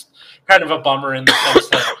 but just kind of a bummer in the sense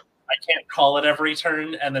that I can't call it every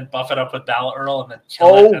turn and then buff it up with Battle Earl and then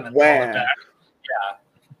kill it and then call it back.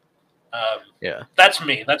 Yeah. That's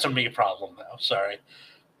me. That's a me problem though. Sorry.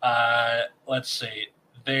 Let's see.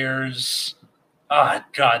 There's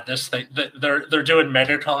this thing. They're doing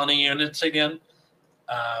Mega Colony units again.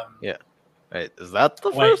 Wait, is that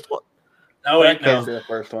the first one? Oh wait, no. the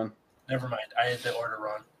first one. Never mind. I had the order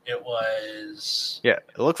wrong. It was. Yeah,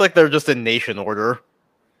 it looks like they're just in nation order.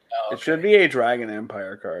 Oh, It should be a Dragon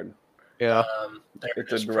Empire card. Yeah.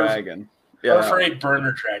 It's a dragon. Perforate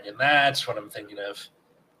Burner Dragon. That's what I'm thinking of.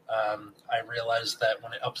 I realized that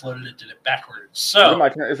when I uploaded it, did it backwards. So Is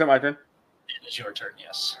it my turn? it is your turn.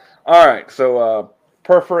 Yes. All right. So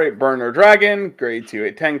Perforate Burner Dragon, grade 2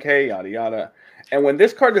 at 10k, yada yada. And when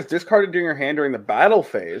this card is discarded during your hand during the battle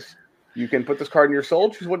phase, you can put this card in your soul.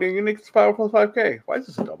 Choose what unique power plus 5k. Why is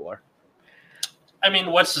this a double R? I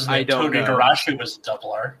mean, what's his name? I don't know. Togedarashi was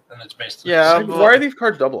double R, and it's based. Yeah, on Why are these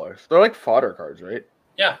cards double R's? They're like fodder cards, right?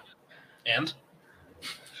 yeah. And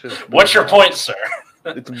It's just what's your point, sir?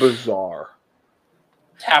 It's bizarre.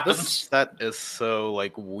 It happens. That is so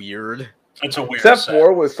like weird. It's a weird Set set.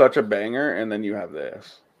 4 was such a banger, and then you have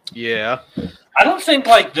this. Yeah. I don't think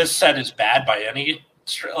like this set is bad by any.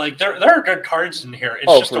 Like there are good cards in here.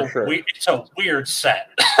 It's just it's a weird set.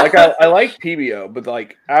 Like I like PBO, but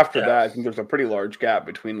like after Yeah. that, I think there's a pretty large gap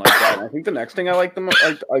between like that. And I think the next thing I like the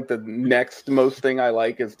most, like the next most thing I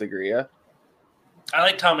like is the Gria. I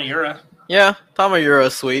like Tamayura. Yeah, Tamayura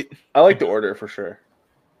is sweet. I like the order for sure.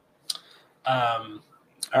 All All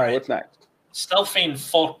right, right. what's next? Stealthfiend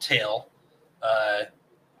Folktale,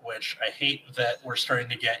 which I hate that we're starting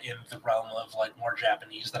to get in the realm of like more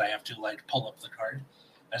Japanese that I have to like pull up the card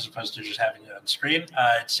as opposed to just having it on screen.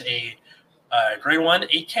 It's a grade 1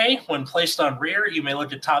 8K. When placed on rear, you may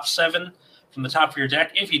look at top 7 from the top of your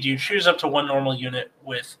deck. If you do, choose up to one normal unit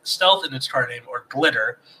with stealth in its card name or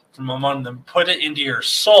glitter from among them. Put it into your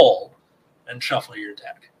soul and shuffle your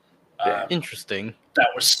deck. Interesting. That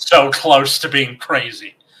was so close to being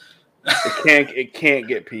crazy. It can't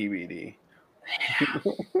get PBD.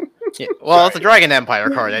 Yeah, well, it's a Dragon Empire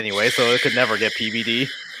card anyway, so it could never get PBD.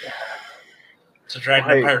 It's a Dragon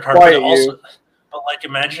Empire card, but like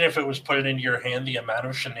imagine if it was put into your hand, the amount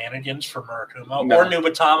of shenanigans for Murakumo or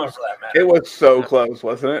Nubatama for that matter. It was so close,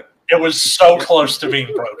 wasn't it? It was so close to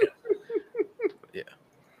being broken. Yeah.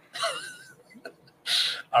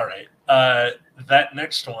 All right. That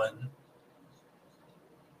next one.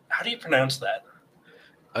 How do you pronounce that?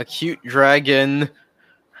 Acute Dragon.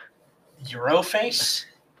 Euroface?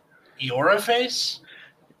 Euroface?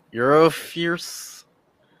 Eurofierce?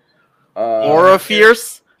 Uh,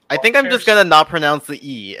 Aurafierce? I think I'm just gonna not pronounce the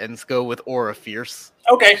E and just go with Aurafierce.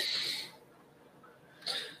 Okay.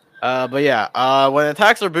 But yeah, when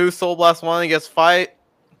attacks are boost, Soul Blast 1 gets 5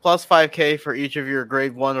 plus 5k for each of your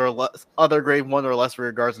grade 1 or less other grade 1 or less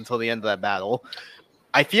rear guards until the end of that battle.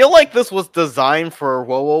 I feel like this was designed for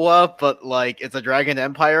WoWowa, but like it's a Dragon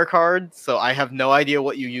Empire card, so I have no idea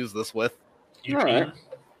what you use this with. Eugene, Alright.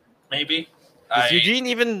 maybe. Does Eugene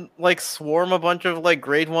even like swarm a bunch of like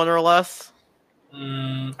grade 1 or less?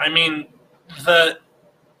 I mean,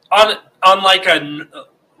 on like a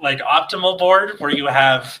optimal board where you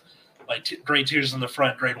have like grade 2s in the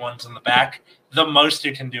front, grade 1s in the back, the most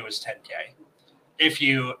you can do is 10k. If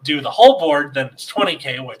you do the whole board, then it's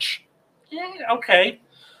 20k, which okay,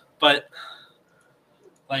 but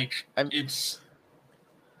like this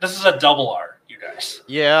is a double R, you guys.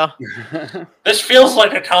 Yeah. This feels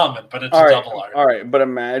like a common, but it's a double R. All right, but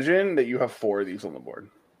imagine that you have 4 of these on the board.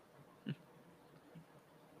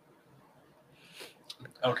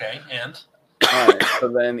 Okay, and All right, so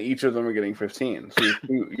then each of them are getting 15. So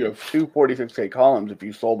you have two 46k columns if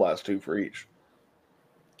you Soul Blast 2 for each.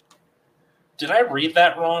 did I read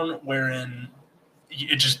that wrong? Wherein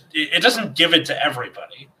it doesn't give it to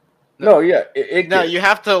everybody. No, yeah, it No, gets- you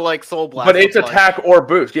have to like soul blast. but it's with, like- attack or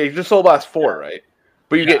boost. Yeah, you just soul blast 4, Yeah. right?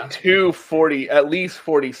 But you Yeah. get 240, at least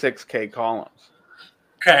 46k columns.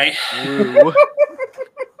 Okay. Woo.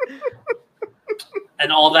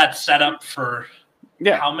 And all that set up for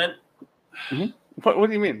Yeah. helmet. What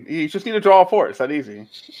do you mean? You just need to draw a 4. It's that easy.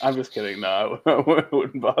 I'm just kidding. No, I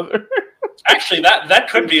wouldn't bother. Actually, that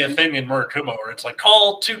could be a thing in Murakumo where it's like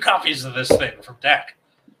call 2 copies of this thing from deck.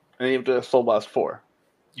 And you have to soul blast 4.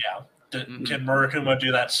 Yeah. Can Murakumo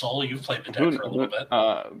do that soul? You've played the deck for a little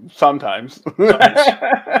bit. Sometimes.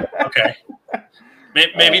 Okay.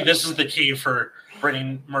 Maybe this is the key for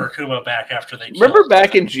bringing Murakumo back after they kill Remember him.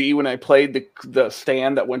 back in G when I played the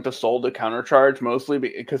stand that went to soul to countercharge mostly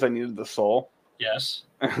because I needed the soul? Yes.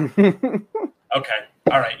 All Okay.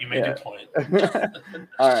 All right. You made Yeah. your point.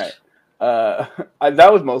 right.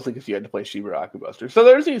 That was mostly because you had to play Shiba Buster. So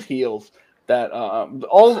there's these heals that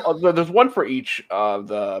there's one for each of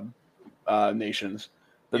the nations.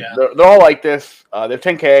 Yeah. They're all like this. They have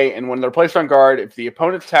 10k, and when they're placed on guard, if the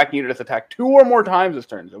opponent's attacking unit has attacked 2 or more times this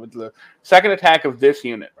turn, so it's the second attack of this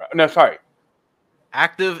unit. No, sorry.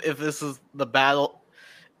 Active if this is the battle.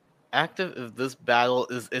 Active if this battle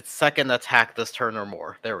is its second attack this turn or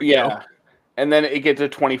more. There we go. Yeah. And then it gets a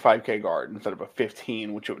 25k guard instead of a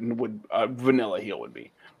 15, which it would vanilla heal would be.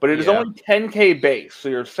 But it is Yeah. only 10k base, so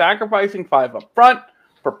you're sacrificing 5 up front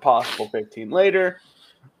for possible 15 later.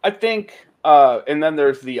 I think. And then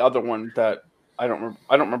there's the other one that I don't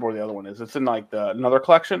remember where the other one is. It's in like another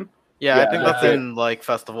collection. Yeah, I think that's Yeah. in like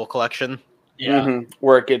festival collection. Yeah. Mhm.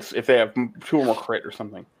 Where it gets if they have 2 or more crit or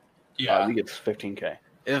something. Yeah. It gets 15k.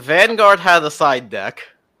 If Vanguard had a side deck,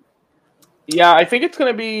 Yeah, I think it's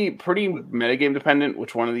going to be pretty metagame dependent.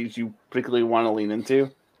 Which one of these you particularly want to lean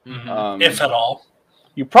into? Mhm. If at all.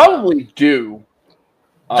 You probably do.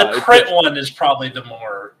 The It's crit just- one is probably the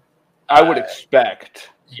more. I would expect.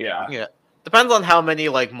 Yeah. yeah, depends on how many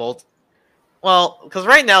like Well, because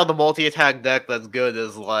right now the multi-attack deck that's good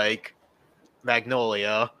is like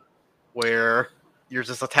Magnolia, where you're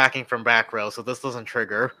just attacking from back row, so this doesn't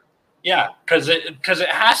trigger. Yeah, because it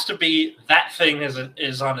has to be that thing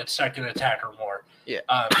is on its second attack or more. Yeah.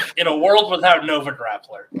 In a world without Nova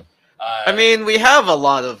Grappler. I mean, we have a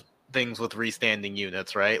lot of things with restanding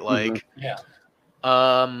units, right? Like, Yeah.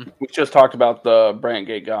 We just talked about the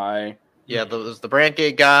Brandgate guy. yeah, there's the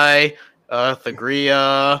Brandgate guy,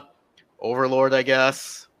 Thagria, Overlord, I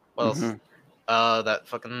guess. What else? Mhm. That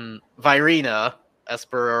fucking Virina,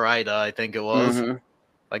 Esperarida, I think it was. Mhm.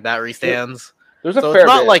 Like that restands. There's a So fair it's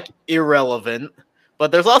not bit. like irrelevant,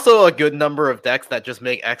 but there's also a good number of decks that just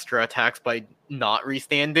make extra attacks by not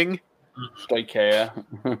restanding. Stoicheia.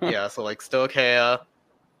 Yeah, so like Stoicheia.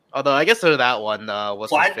 Although I guess there's that one.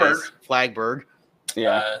 What's his face? Flagberg.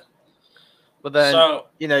 Yeah. But then So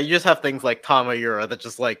you know you just have things like Tamayura that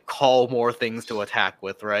just like call more things to attack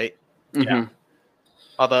with, right? Mhm.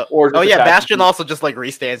 Although, Or just oh yeah, attack- Bastion also just like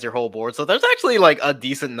restands your whole board. So there's actually like a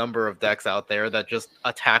decent number of decks out there that just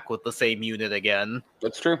attack with the same unit again.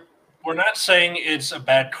 That's true. we're not saying it's a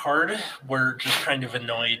bad card. We're just kind of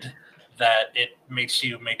annoyed that it makes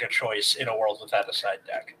you make a choice in a world without a side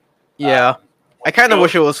deck. Yeah, I kind of so-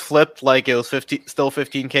 wish it was flipped, like it was still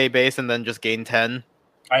 15k base and then just gain 10.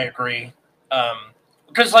 I agree.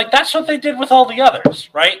 Because like that's what they did with all the others,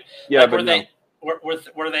 right? Yeah, Like, but where no.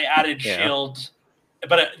 they where they added Yeah. shield,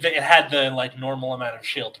 but it had the like normal amount of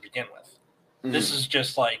shield to begin with. Mhm. This is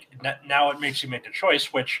just like now it makes you make a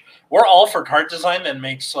choice, which we're all for card design that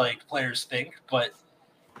makes like players think, but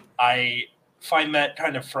I find that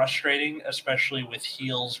kind of frustrating, especially with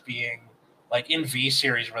heals being like in V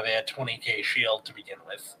series where they had 20k shield to begin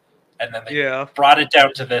with, and then they brought it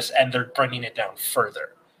down to this, and they're bringing it down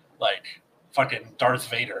further. Like fucking Darth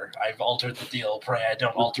Vader, I've altered the deal. Pray I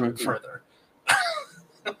don't alter it further.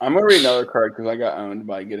 I'm gonna read another card because I got owned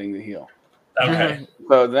by getting the heal. Okay,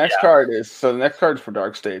 So the next Yeah. card is for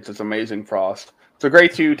Dark States. It's Amazing Frost. It's a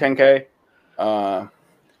grade 2, 10k. are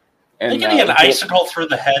they getting an icicle through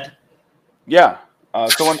the head? Yeah.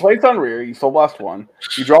 So when placed on rear, you soul blast 1.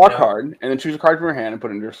 You draw a Yeah. card, and then choose a card from your hand and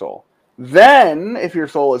put it into your soul. Then, if your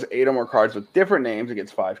soul is 8 or more cards with different names, it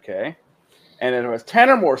gets 5k. And if it has 10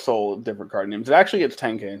 or more soul with different card names, it actually gets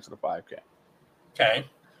 10k instead of 5k. Okay.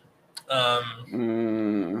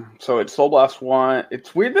 So it's soul blast 1.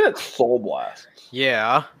 It's weird that it's soul blast.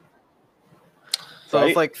 Yeah. So Right?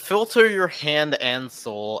 it's like filter your hand and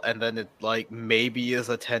soul, and then it like maybe is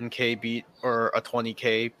a 10k beat or a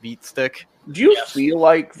 20k beat stick. Do you Yes. feel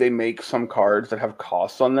like they make some cards that have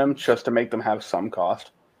costs on them just to make them have some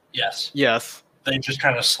cost? Yes, Yes. they just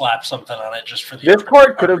kind of slap something on it just for the. This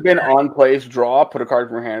card could have been on place, draw, put a card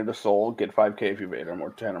from your hand into soul, get 5k if you've 8 or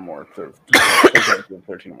more, 10 or more,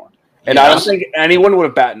 13 or more. And Yeah. I don't think anyone would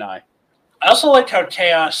have bat an eye. I also like how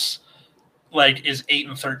Chaos is 8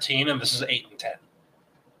 and 13, and this is 8 and 10.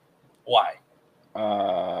 Why?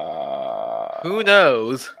 Who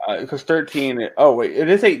knows? Because 13. Oh wait, it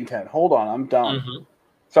is 8 and 10. Hold on, I'm dumb. Mm-hmm.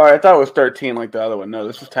 Sorry, I thought it was 13 like the other one. No,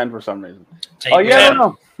 this is 10 for some reason. Oh yeah, I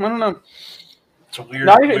don't know. It's a weird.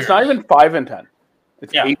 It's not even 5 and 10.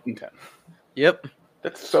 It's 8 and 10. Yep.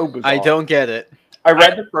 That's so bizarre. I don't get it. I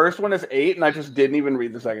read the first one as 8, and I just didn't even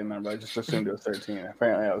read the second number. I just assumed it was 13.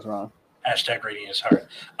 Apparently, I was wrong. Hashtag reading is hard.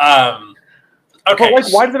 Okay. But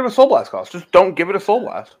why does it have a Soul Blast cost? Just don't give it a Soul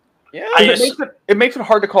Blast. Yeah. It makes it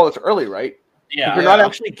hard to call this early, right? Yeah. You're not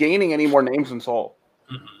actually gaining any more names in Soul.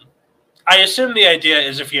 Mm-hmm. I assume the idea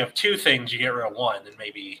is if you have 2 things, you get rid of 1 and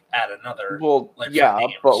maybe add another. Well, yeah,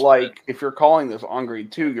 but if you're calling this on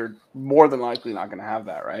grade 2, you're more than likely not going to have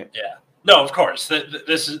that, right? Yeah. No, of course.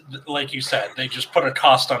 This is, like you said, they just put a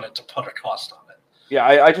cost on it to put a cost on it. Yeah,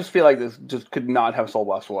 I just feel like this just could not have Soul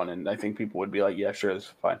Blast 1, and I think people would be like, yeah, sure, this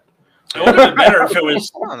is fine. It would have been better if it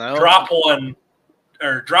was I don't know. drop 1,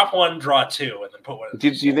 draw 2, and then put 1. Do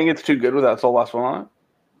you think it's too good without Soul Blast 1 on it?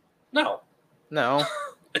 No, No.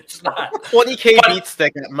 it's not. 20k beat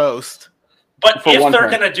stick at most. But For if one they're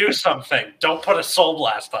turn. going to do something, don't put a Soul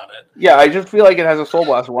Blast on it. Yeah, I just feel like it has a Soul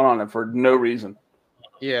Blast 1 on it for no reason.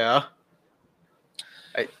 Yeah.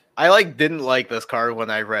 I didn't like this card when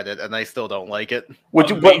I read it, and I still don't like it.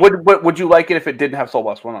 Would you like it if it didn't have Soul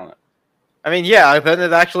Blast 1 on it? I mean, yeah, then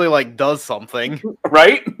it actually does something.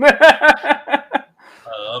 Right?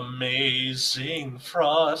 Amazing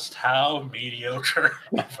Frost, how mediocre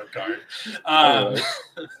of a card.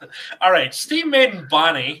 All right, Steam Maiden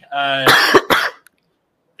Bonnie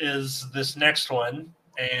is this next one,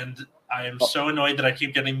 and I am so annoyed that I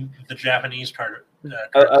keep getting the Japanese card.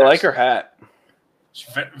 I like her hat. It's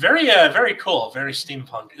very cool, very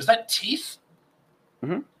steampunk. Is that teeth?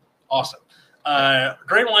 Mm-hmm. Awesome.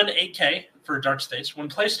 Grade 1, 8K for Dark States. When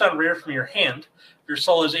placed on rear from your hand, if your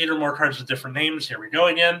soul has 8 or more cards with different names, here we go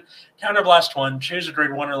again. Counterblast 1, choose a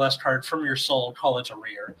grade 1 or less card from your soul, call it a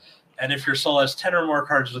rear. And if your soul has 10 or more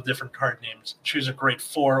cards with different card names, choose a grade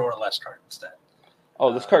 4 or less card instead.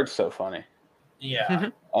 Oh, this card's so funny. Yeah.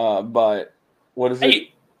 But what does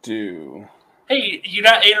it do? Hey, you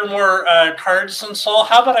got 8 or more cards in soul?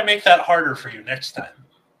 How about I make that harder for you next time?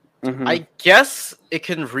 Mm-hmm. I guess it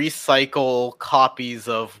can recycle copies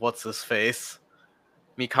of what's his face,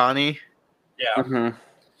 Mikani. Yeah. Mm-hmm.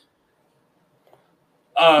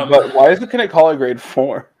 But why can it call it grade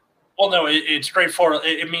 4? Well, no, it's grade 4.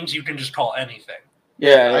 It means you can just call anything.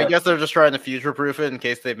 Yeah, I guess they're just trying to future-proof it in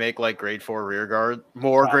case they make grade 4 rear guard,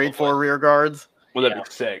 grade 4 rear guards. Well, that'd be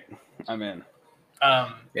sick. I'm in.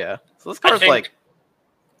 Yeah. So this card's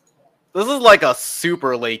this is a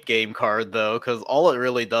super late game card though, because all it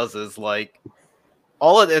really does is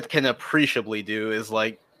all it can appreciably do is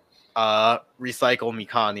recycle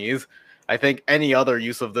Mikanis. I think any other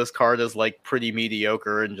use of this card is pretty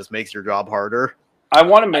mediocre and just makes your job harder. I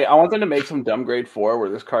want them to make some dumb grade 4 where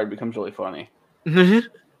this card becomes really funny.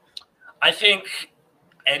 I think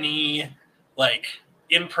any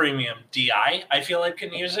in premium DI, I feel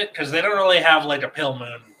can use it because they don't really have a Pale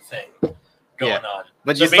Moon thing going on.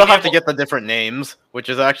 But so you still have to get the different names, which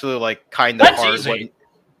is actually kind of hard. Easy.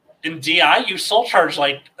 In DI, you soul charge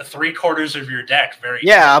 3/4 of your deck.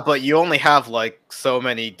 But you only have so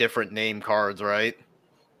many different name cards, right?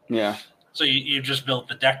 Yeah. So you just build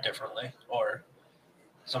the deck differently, or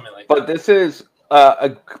something like that. But this is a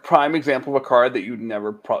prime example of a card that you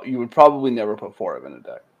would probably never put 4 of in a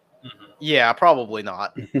deck. Mm-hmm. Yeah, probably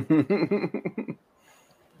not.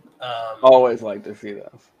 Always like to see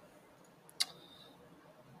this.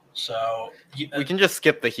 So we can just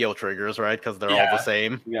skip the heal triggers, right? Because they're all the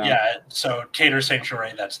same. Yeah. So Cater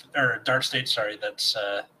Sanctuary, or Dark State, sorry, that's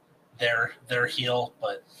their heal,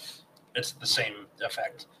 but it's the same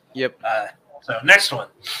effect. Yep. So next one.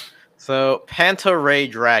 So Panta Ray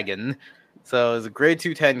Dragon. So it's a grade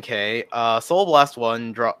 2 10k. Soul Blast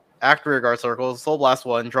 1, draw act rear guard circles. Soul Blast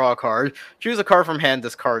 1, draw a card. Choose a card from hand,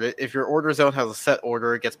 discard it. If your order zone has a set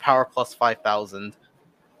order, it gets power plus 5,000.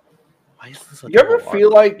 Why is this you ever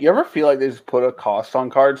feel like they just put a cost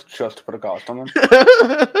on cards just to put a cost on them?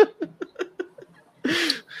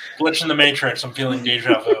 Glitch in the Matrix. I'm feeling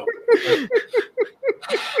deja vu.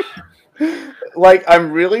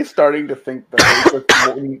 I'm really starting to think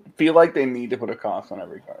that they feel like they need to put a cost on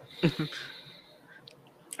every card.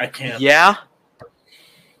 I can't. Yeah.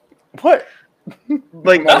 What? This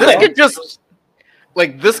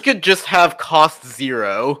could just have cost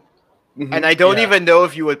 0. Mm-hmm. And I don't even know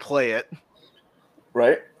if you would play it.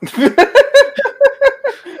 Right?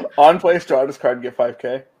 On play, draw this card, get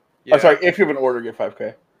 5k. Yeah. I'm sorry, if you have an order, get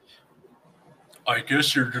 5k. I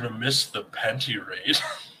guess you're gonna miss the Panty Raid.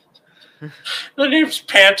 The name's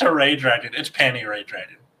Panta Ray Dragon. It's Panty Ray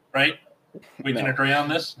Dragon, right? We can No. agree on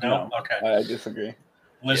this? No? Okay. I disagree.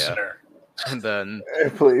 Listener. And then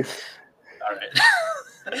Please. All right.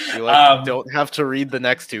 you don't have to read the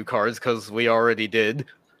next two cards because we already did.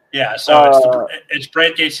 Yeah, so it's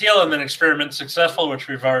Bright Gates Heal and then Experiment Successful, which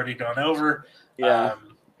we've already gone over. Yeah.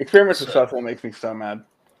 Experiment Successful makes me so mad.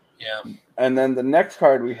 Yeah. And then the next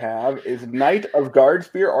card we have is Knight of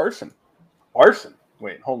Guardspear Arson. Arson?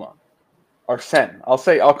 Wait, hold on. Arsene. I'll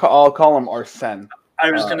call him Arsene.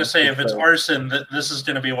 I was going to say, if it's arson, this is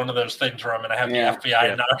going to be one of those things where I'm going to have the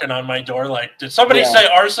FBI knocking on my door like, did somebody say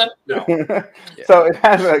arson? No. So it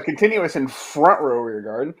has a continuous and front row rear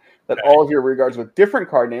guard that all of your rear guards with different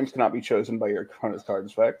card names cannot be chosen by your opponent's card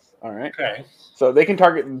effects. All right. Okay. So they can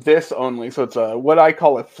target this only. So it's what I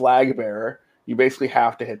call a flag bearer. You basically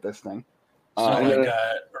have to hit this thing. So like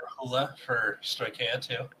Urhula for Stoichea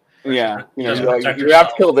too. Yeah. You have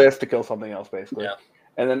to kill this to kill something else, basically. Yeah.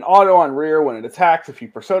 And then auto on rear, when it attacks, if you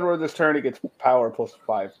persona this turn, it gets power plus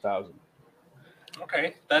 5,000.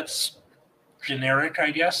 Okay, that's generic,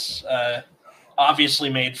 I guess. Obviously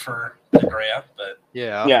made for the Grea, but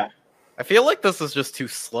yeah. I feel like this is just too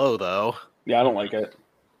slow, though. Yeah, I don't like it.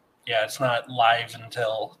 Yeah, it's not live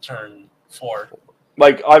until turn 4.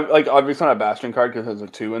 Like obviously not a Bastion card because there's a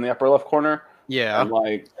 2 in the upper left corner. Yeah. And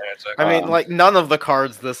I mean, none of the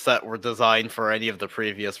cards this set were designed for any of the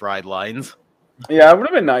previous ride lines. Yeah, it would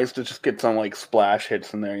have been nice to just get some splash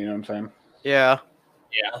hits in there. You know what I'm saying? Yeah.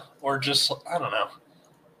 Yeah, or just I don't know.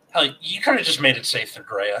 Hell, you could have just made it say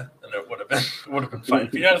Thagrea, and it would have been fine.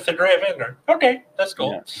 If you had a Thagrea Vanguard, okay, that's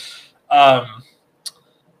cool. Yeah.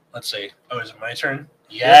 Let's see. Oh, is it my turn?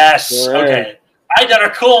 Yes. Sure. Okay. I got a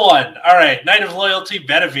cool one. All right, Knight of Loyalty,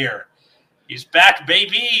 Bedivere. He's back,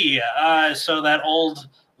 baby. So that old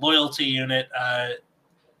loyalty unit.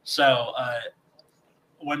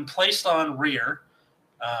 When placed on rear,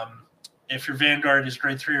 if your Vanguard is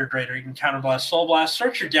grade 3 or greater, you can counterblast, Soul Blast,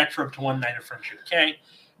 search your deck for up to one Knight of Friendship K,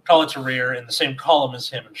 call it to rear in the same column as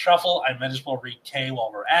him and shuffle. I might as well read K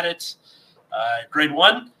while we're at it. Grade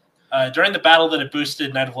 1, during the battle that it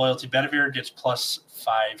boosted, Knight of Loyalty Bedivere gets plus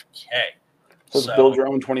 5K. So build your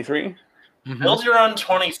own 23? Mm-hmm. Build your own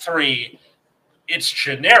 23. It's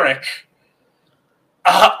generic.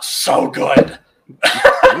 So good.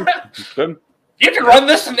 Good. You can run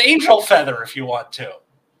this in Angel Feather if you want to.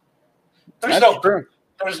 There's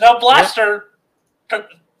no blaster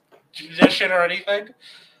condition or anything.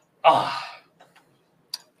 All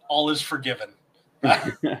is forgiven.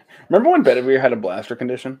 Remember when Bedivere had a blaster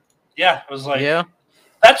condition? Yeah, it was like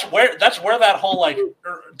that's where that whole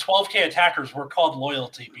 12K attackers were called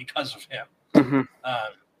loyalty because of him. Mm-hmm.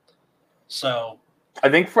 So I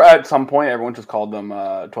think at some point everyone just called them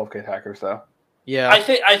 12K attackers though. Yeah, I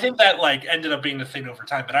think that ended up being the thing over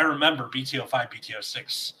time. But I remember BTO5,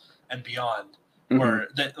 BTO6, and beyond, where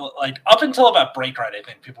that up until about Break Ride, I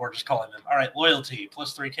think people were just calling them loyalty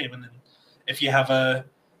plus 3K, and then if you have a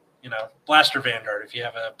Blaster Vanguard, if you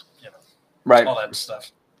have a all that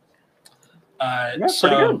stuff. Pretty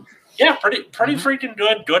good. Yeah, pretty freaking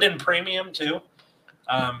good. Good in premium too.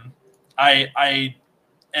 I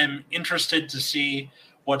am interested to see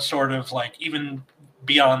what sort of even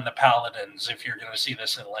beyond the Paladins, if you're going to see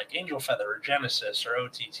this in Angel Feather or Genesis or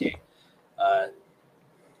OTT.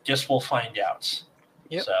 Guess we'll find out.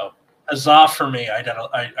 Yep. So, huzzah for me. I did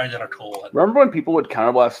a cool one. Remember when people would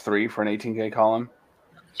counterblast 3 for an 18K column?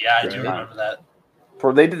 Yeah, I do remember that.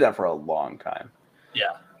 They did that for a long time.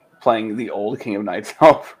 Yeah. Playing the old King of Knights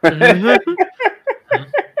elf. All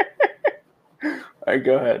right,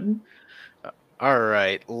 go ahead. All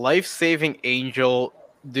right. Life-Saving Angel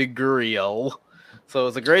Degriel. So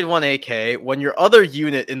it's a grade 1 AK. When your other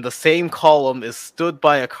unit in the same column is stood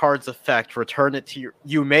by a card's effect,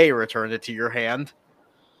 you may return it to your hand.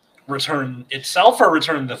 Return itself or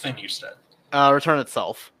return the thing you said? Return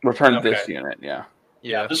itself. Return this unit, yeah.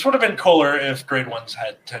 Yeah, this would have been cooler if grade 1s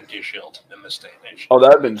had 10K shield in this day and age. Oh, that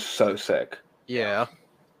would have been so sick. Yeah.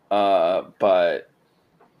 But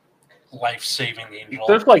Life-Saving Angel.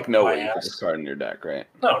 There's no way you put this card in your deck, right?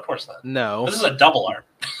 No, of course not. No. This is a double art.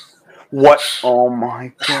 What? Oh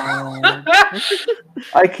my god.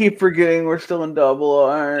 I keep forgetting we're still in double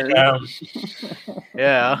art.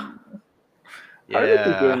 Yeah. How do they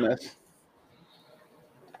keep doing this?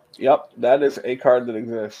 Yep, that is a card that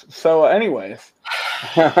exists. So, anyways,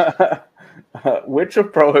 Witch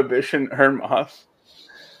of Prohibition, Hermas.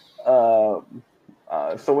 So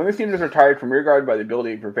when this unit is retired from rear guard by the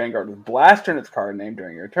ability of your Vanguard with Blaster in its card name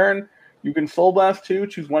during your turn, you can Soul Blast 2,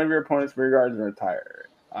 choose one of your opponent's rear guards, and retire it.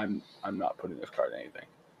 I'm not putting this card in anything.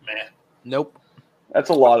 Meh. Nope. That's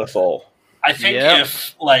a lot of soul. I think Yep.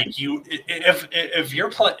 if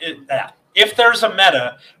you're if there's a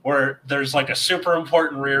meta where there's like a super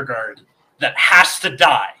important rear guard that has to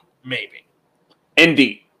die, maybe.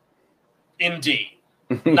 Indeed.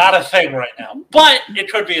 Not a thing right now, but it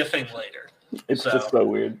could be a thing later. It's So- just so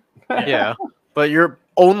weird. Yeah, but you're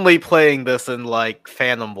only playing this in like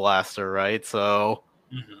Phantom Blaster, right? So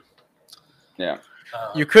Mhm. Yeah.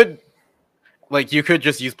 you could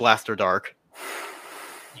just use Blaster Dark.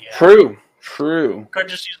 Yeah. True. Could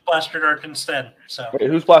just use Blaster Dark instead. So Wait,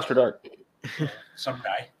 who's Blaster Dark? some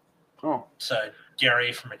guy. Oh. So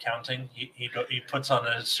Gary from accounting, he puts on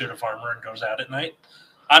a suit of armor and goes out at night.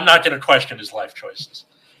 I'm not going to question his life choices.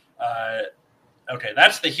 Okay,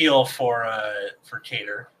 that's the heal for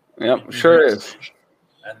Cater. Yep, sure is.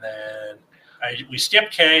 And then we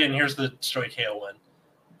skip K, and here's the Story KO one.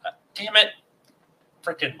 Damn it.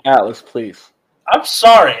 Freaking. Atlas, please. I'm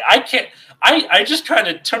sorry. I can't. I just kind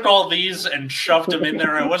of took all these and shoved them in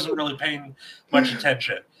there. I wasn't really paying much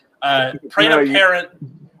attention. Pray to parent.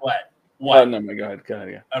 What? Oh, no, go ahead.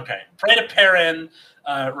 Yeah. Okay. Pray to Perrin,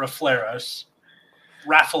 Raffaleros,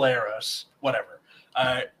 whatever.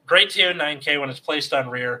 Grade 2, 9K when it's placed on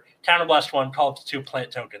rear. Counterblast 1, call it to 2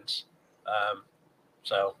 plant tokens.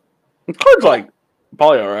 So. The card's like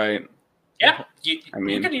probably all right. Yeah. You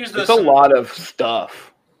mean, can use this. It's a lot of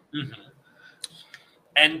stuff. Mm-hmm.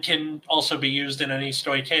 And can also be used in any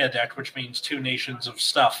Stoicheia deck, which means 2 nations of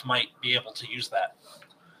stuff might be able to use that.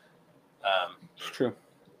 It's true.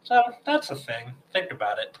 So that's a thing. Think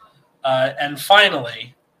about it. And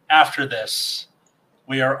finally, after this,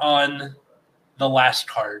 we are on the last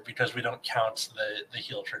card because we don't count the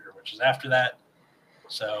heal trigger, which is after that.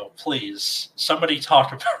 So please, somebody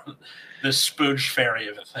talk about this spooge fairy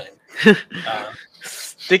of a thing.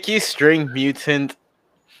 Sticky String Mutant,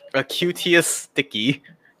 Acutius Sticky.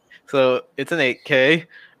 So it's an 8K.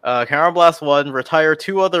 Counterblast 1, retire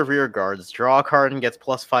 2 other rear guards, draw a card and gets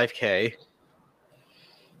plus 5K.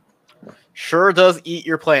 Sure does eat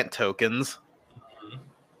your plant tokens.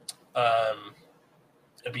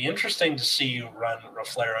 It'd be interesting to see you run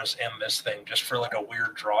Raffaleros and this thing just for like a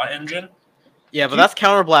weird draw engine. Yeah, but that's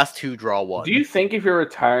Counterblast 2, draw 1. Do you think if you're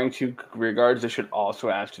retiring 2 rear guards, they should also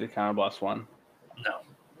ask you to Counterblast 1? No.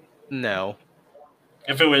 No.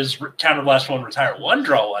 If it was Counterblast 1, retire 1,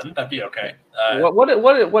 draw 1, that'd be okay.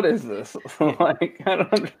 What is this? Like, I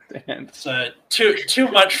don't understand. It's too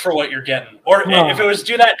much for what you're getting. Or if it was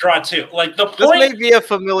do that, draw 2. Like the This point. may be a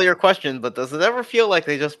familiar question, but does it ever feel like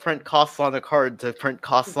they just print costs on a card to print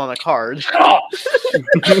costs on a card? Oh,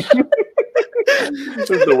 This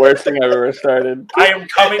is the worst thing I've ever started. I am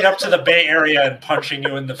coming up to the Bay Area and punching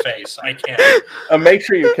you in the face. I can't. Make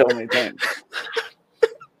sure you kill me, thanks.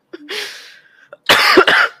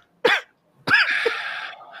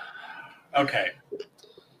 Okay.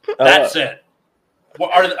 That's it.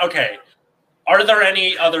 Are there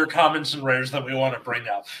any other commons and rares that we want to bring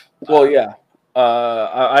up? Well, yeah.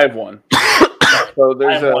 I have one. So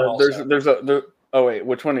oh wait,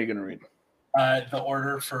 which one are you gonna read? The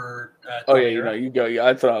order for. You go. Yeah,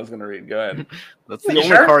 that's what I was gonna read. Go ahead. That's the You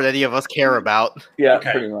only sure? card any of us care about. Yeah,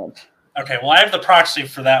 Okay. pretty much. Okay, well, I have the proxy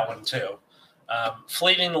for that one too.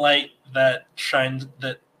 Fleeting light that shines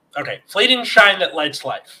that. Okay, fleeting shine that lights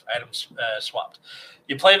life. Items swapped.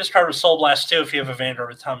 You play this card with Soul Blast 2 if you have a Vanguard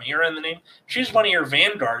with Tamahira in the name. Choose one of your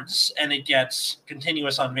Vanguards, and it gets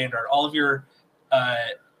continuous on Vanguard. All of your,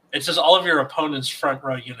 it says all of your opponent's front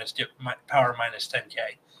row units get power minus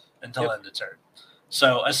 10k until end of turn.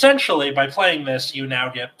 So essentially, by playing this, you now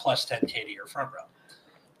get plus 10k to your front row.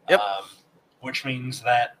 Yep. Which means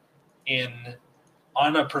that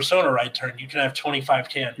on a Persona right turn, you can have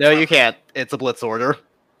 25k on. No, you can't. It's a blitz order.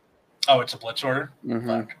 Oh, it's a blitz order? Mhm.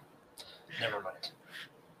 Fuck. Never mind.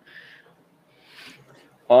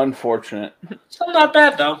 Unfortunate. Still not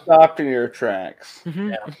bad, though. Stopped in your tracks.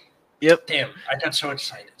 Yeah. Yep. Damn, I got so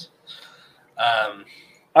excited. I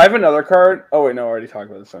have another card. Oh wait, no, I already talked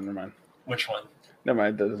about this one. Never mind. Which one? Never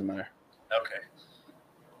mind. That doesn't matter. Okay.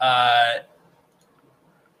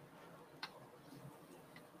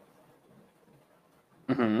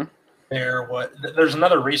 Mm-hmm. There's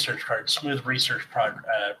another research card, Smooth Research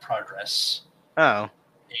Progress. Oh.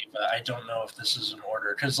 I don't know if this is in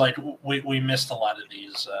order because like we missed a lot of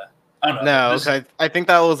these. I don't know. No, This- 'cause I think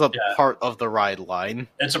that was a Yeah. part of the ride line.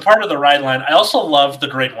 It's a part of the ride line. I also love the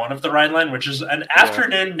grade 1 of the ride line, which is an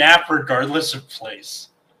afternoon nap regardless of place.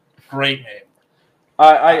 Great name.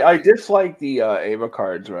 I dislike the Ava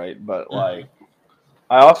cards, right? But like,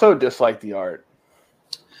 I also dislike the art.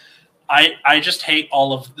 I just hate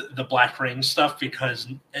all of the Black Ring stuff because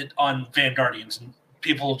on Vanguardians,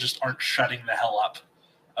 people just aren't shutting the hell up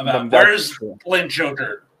about That's where's true. Link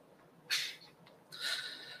Joker?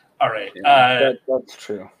 All right. That's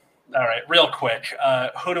true. All right. Real quick.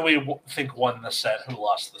 Who do we think won the set? Who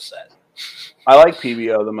lost the set? I like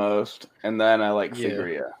PBO the most, and then I like Yeah.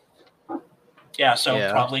 Figueria. Yeah. So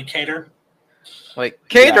Yeah. probably Cater. Like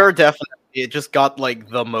Cater definitely it just got like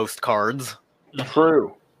the most cards.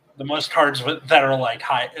 True. The most cards that are like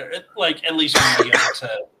high, like at least medium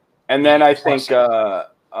to. And then I think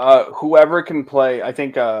whoever can play, I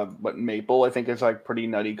think Maple, I think is like pretty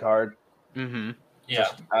nutty card. Mm-hmm. Yeah.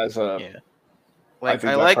 Just as a Yeah. Like I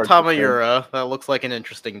I think like that card's good. Tamayura. That looks like an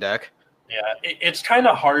interesting deck. Yeah. It's kind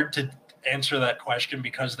of hard to answer that question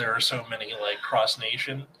because there are so many like cross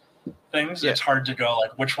nation things. Yeah. It's hard to go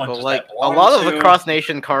like which one But does like that a belong lot to? of the cross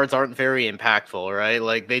nation cards aren't very impactful, right?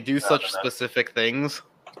 Like they do such no. specific things.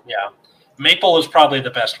 Yeah. Maple is probably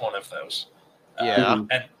the best one of those. Yeah.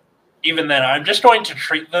 And even then, I'm just going to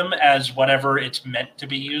treat them as whatever it's meant to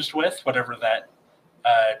be used with, whatever that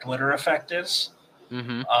glitter effect is.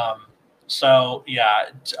 Mm-hmm. So yeah,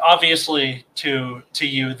 obviously to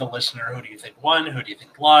you, the listener, who do you think won? Who do you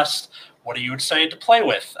think lost? What are you excited to play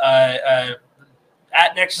with? At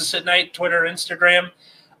Nexus at Night, Twitter, Instagram.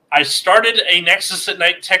 I started a Nexus at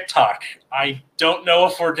Night TikTok. I don't know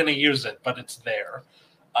if we're going to use it, but it's there.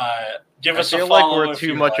 Give us I a feel follow. like we're if too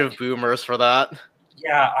you much like. of boomers for that.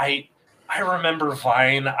 Yeah, I remember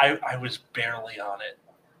Vine. I was barely on it,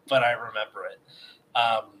 but I remember it.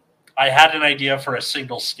 I had an idea for a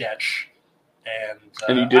single sketch, and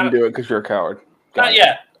you didn't do it because you're a coward. Not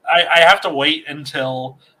yet. I have to wait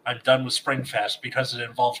until I'm done with Springfest because it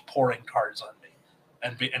involves pouring cards on me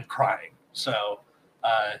and crying. So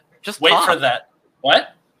Just wait top. for that.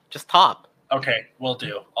 What? Just top. Okay, will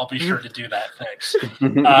do. I'll be sure to do that. Thanks.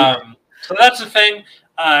 So that's the thing.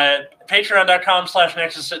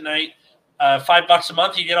 Patreon.com/Nexus at Night. $5 a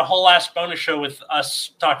month, you get a whole last bonus show with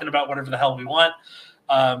us talking about whatever the hell we want.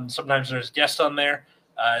 Sometimes there's guests on there.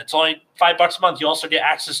 It's only $5 a month. You also get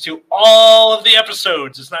access to all of the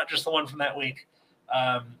episodes. It's not just the one from that week.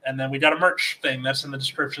 And then we got a merch thing that's in the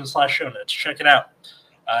description/show notes. Check it out.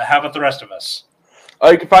 How about the rest of us?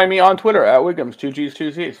 You can find me on Twitter at Wiggums, 2Gs,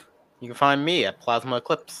 2Cs. You can find me at Plasma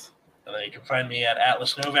Eclipse. And then you can find me at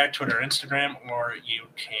Atlas Novak, Twitter, Instagram, or you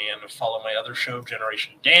can follow my other show,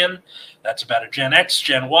 Generation Dan. That's about a Gen X,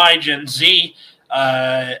 Gen Y, Gen Z,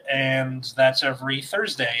 and that's every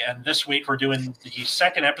Thursday. And this week we're doing the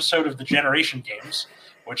second episode of the Generation Games,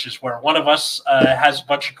 which is where one of us has a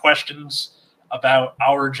bunch of questions about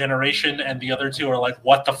our generation, and the other two are like,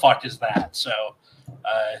 what the fuck is that? So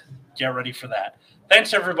get ready for that.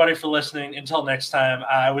 Thanks, everybody, for listening. Until next time,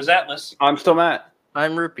 I was Atlas. I'm still Matt.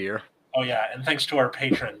 I'm Root Beer. Oh, yeah, and thanks to our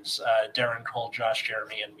patrons, Darren, Cole, Josh,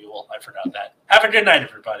 Jeremy, and Mule. I forgot that. Have a good night,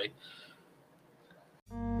 everybody.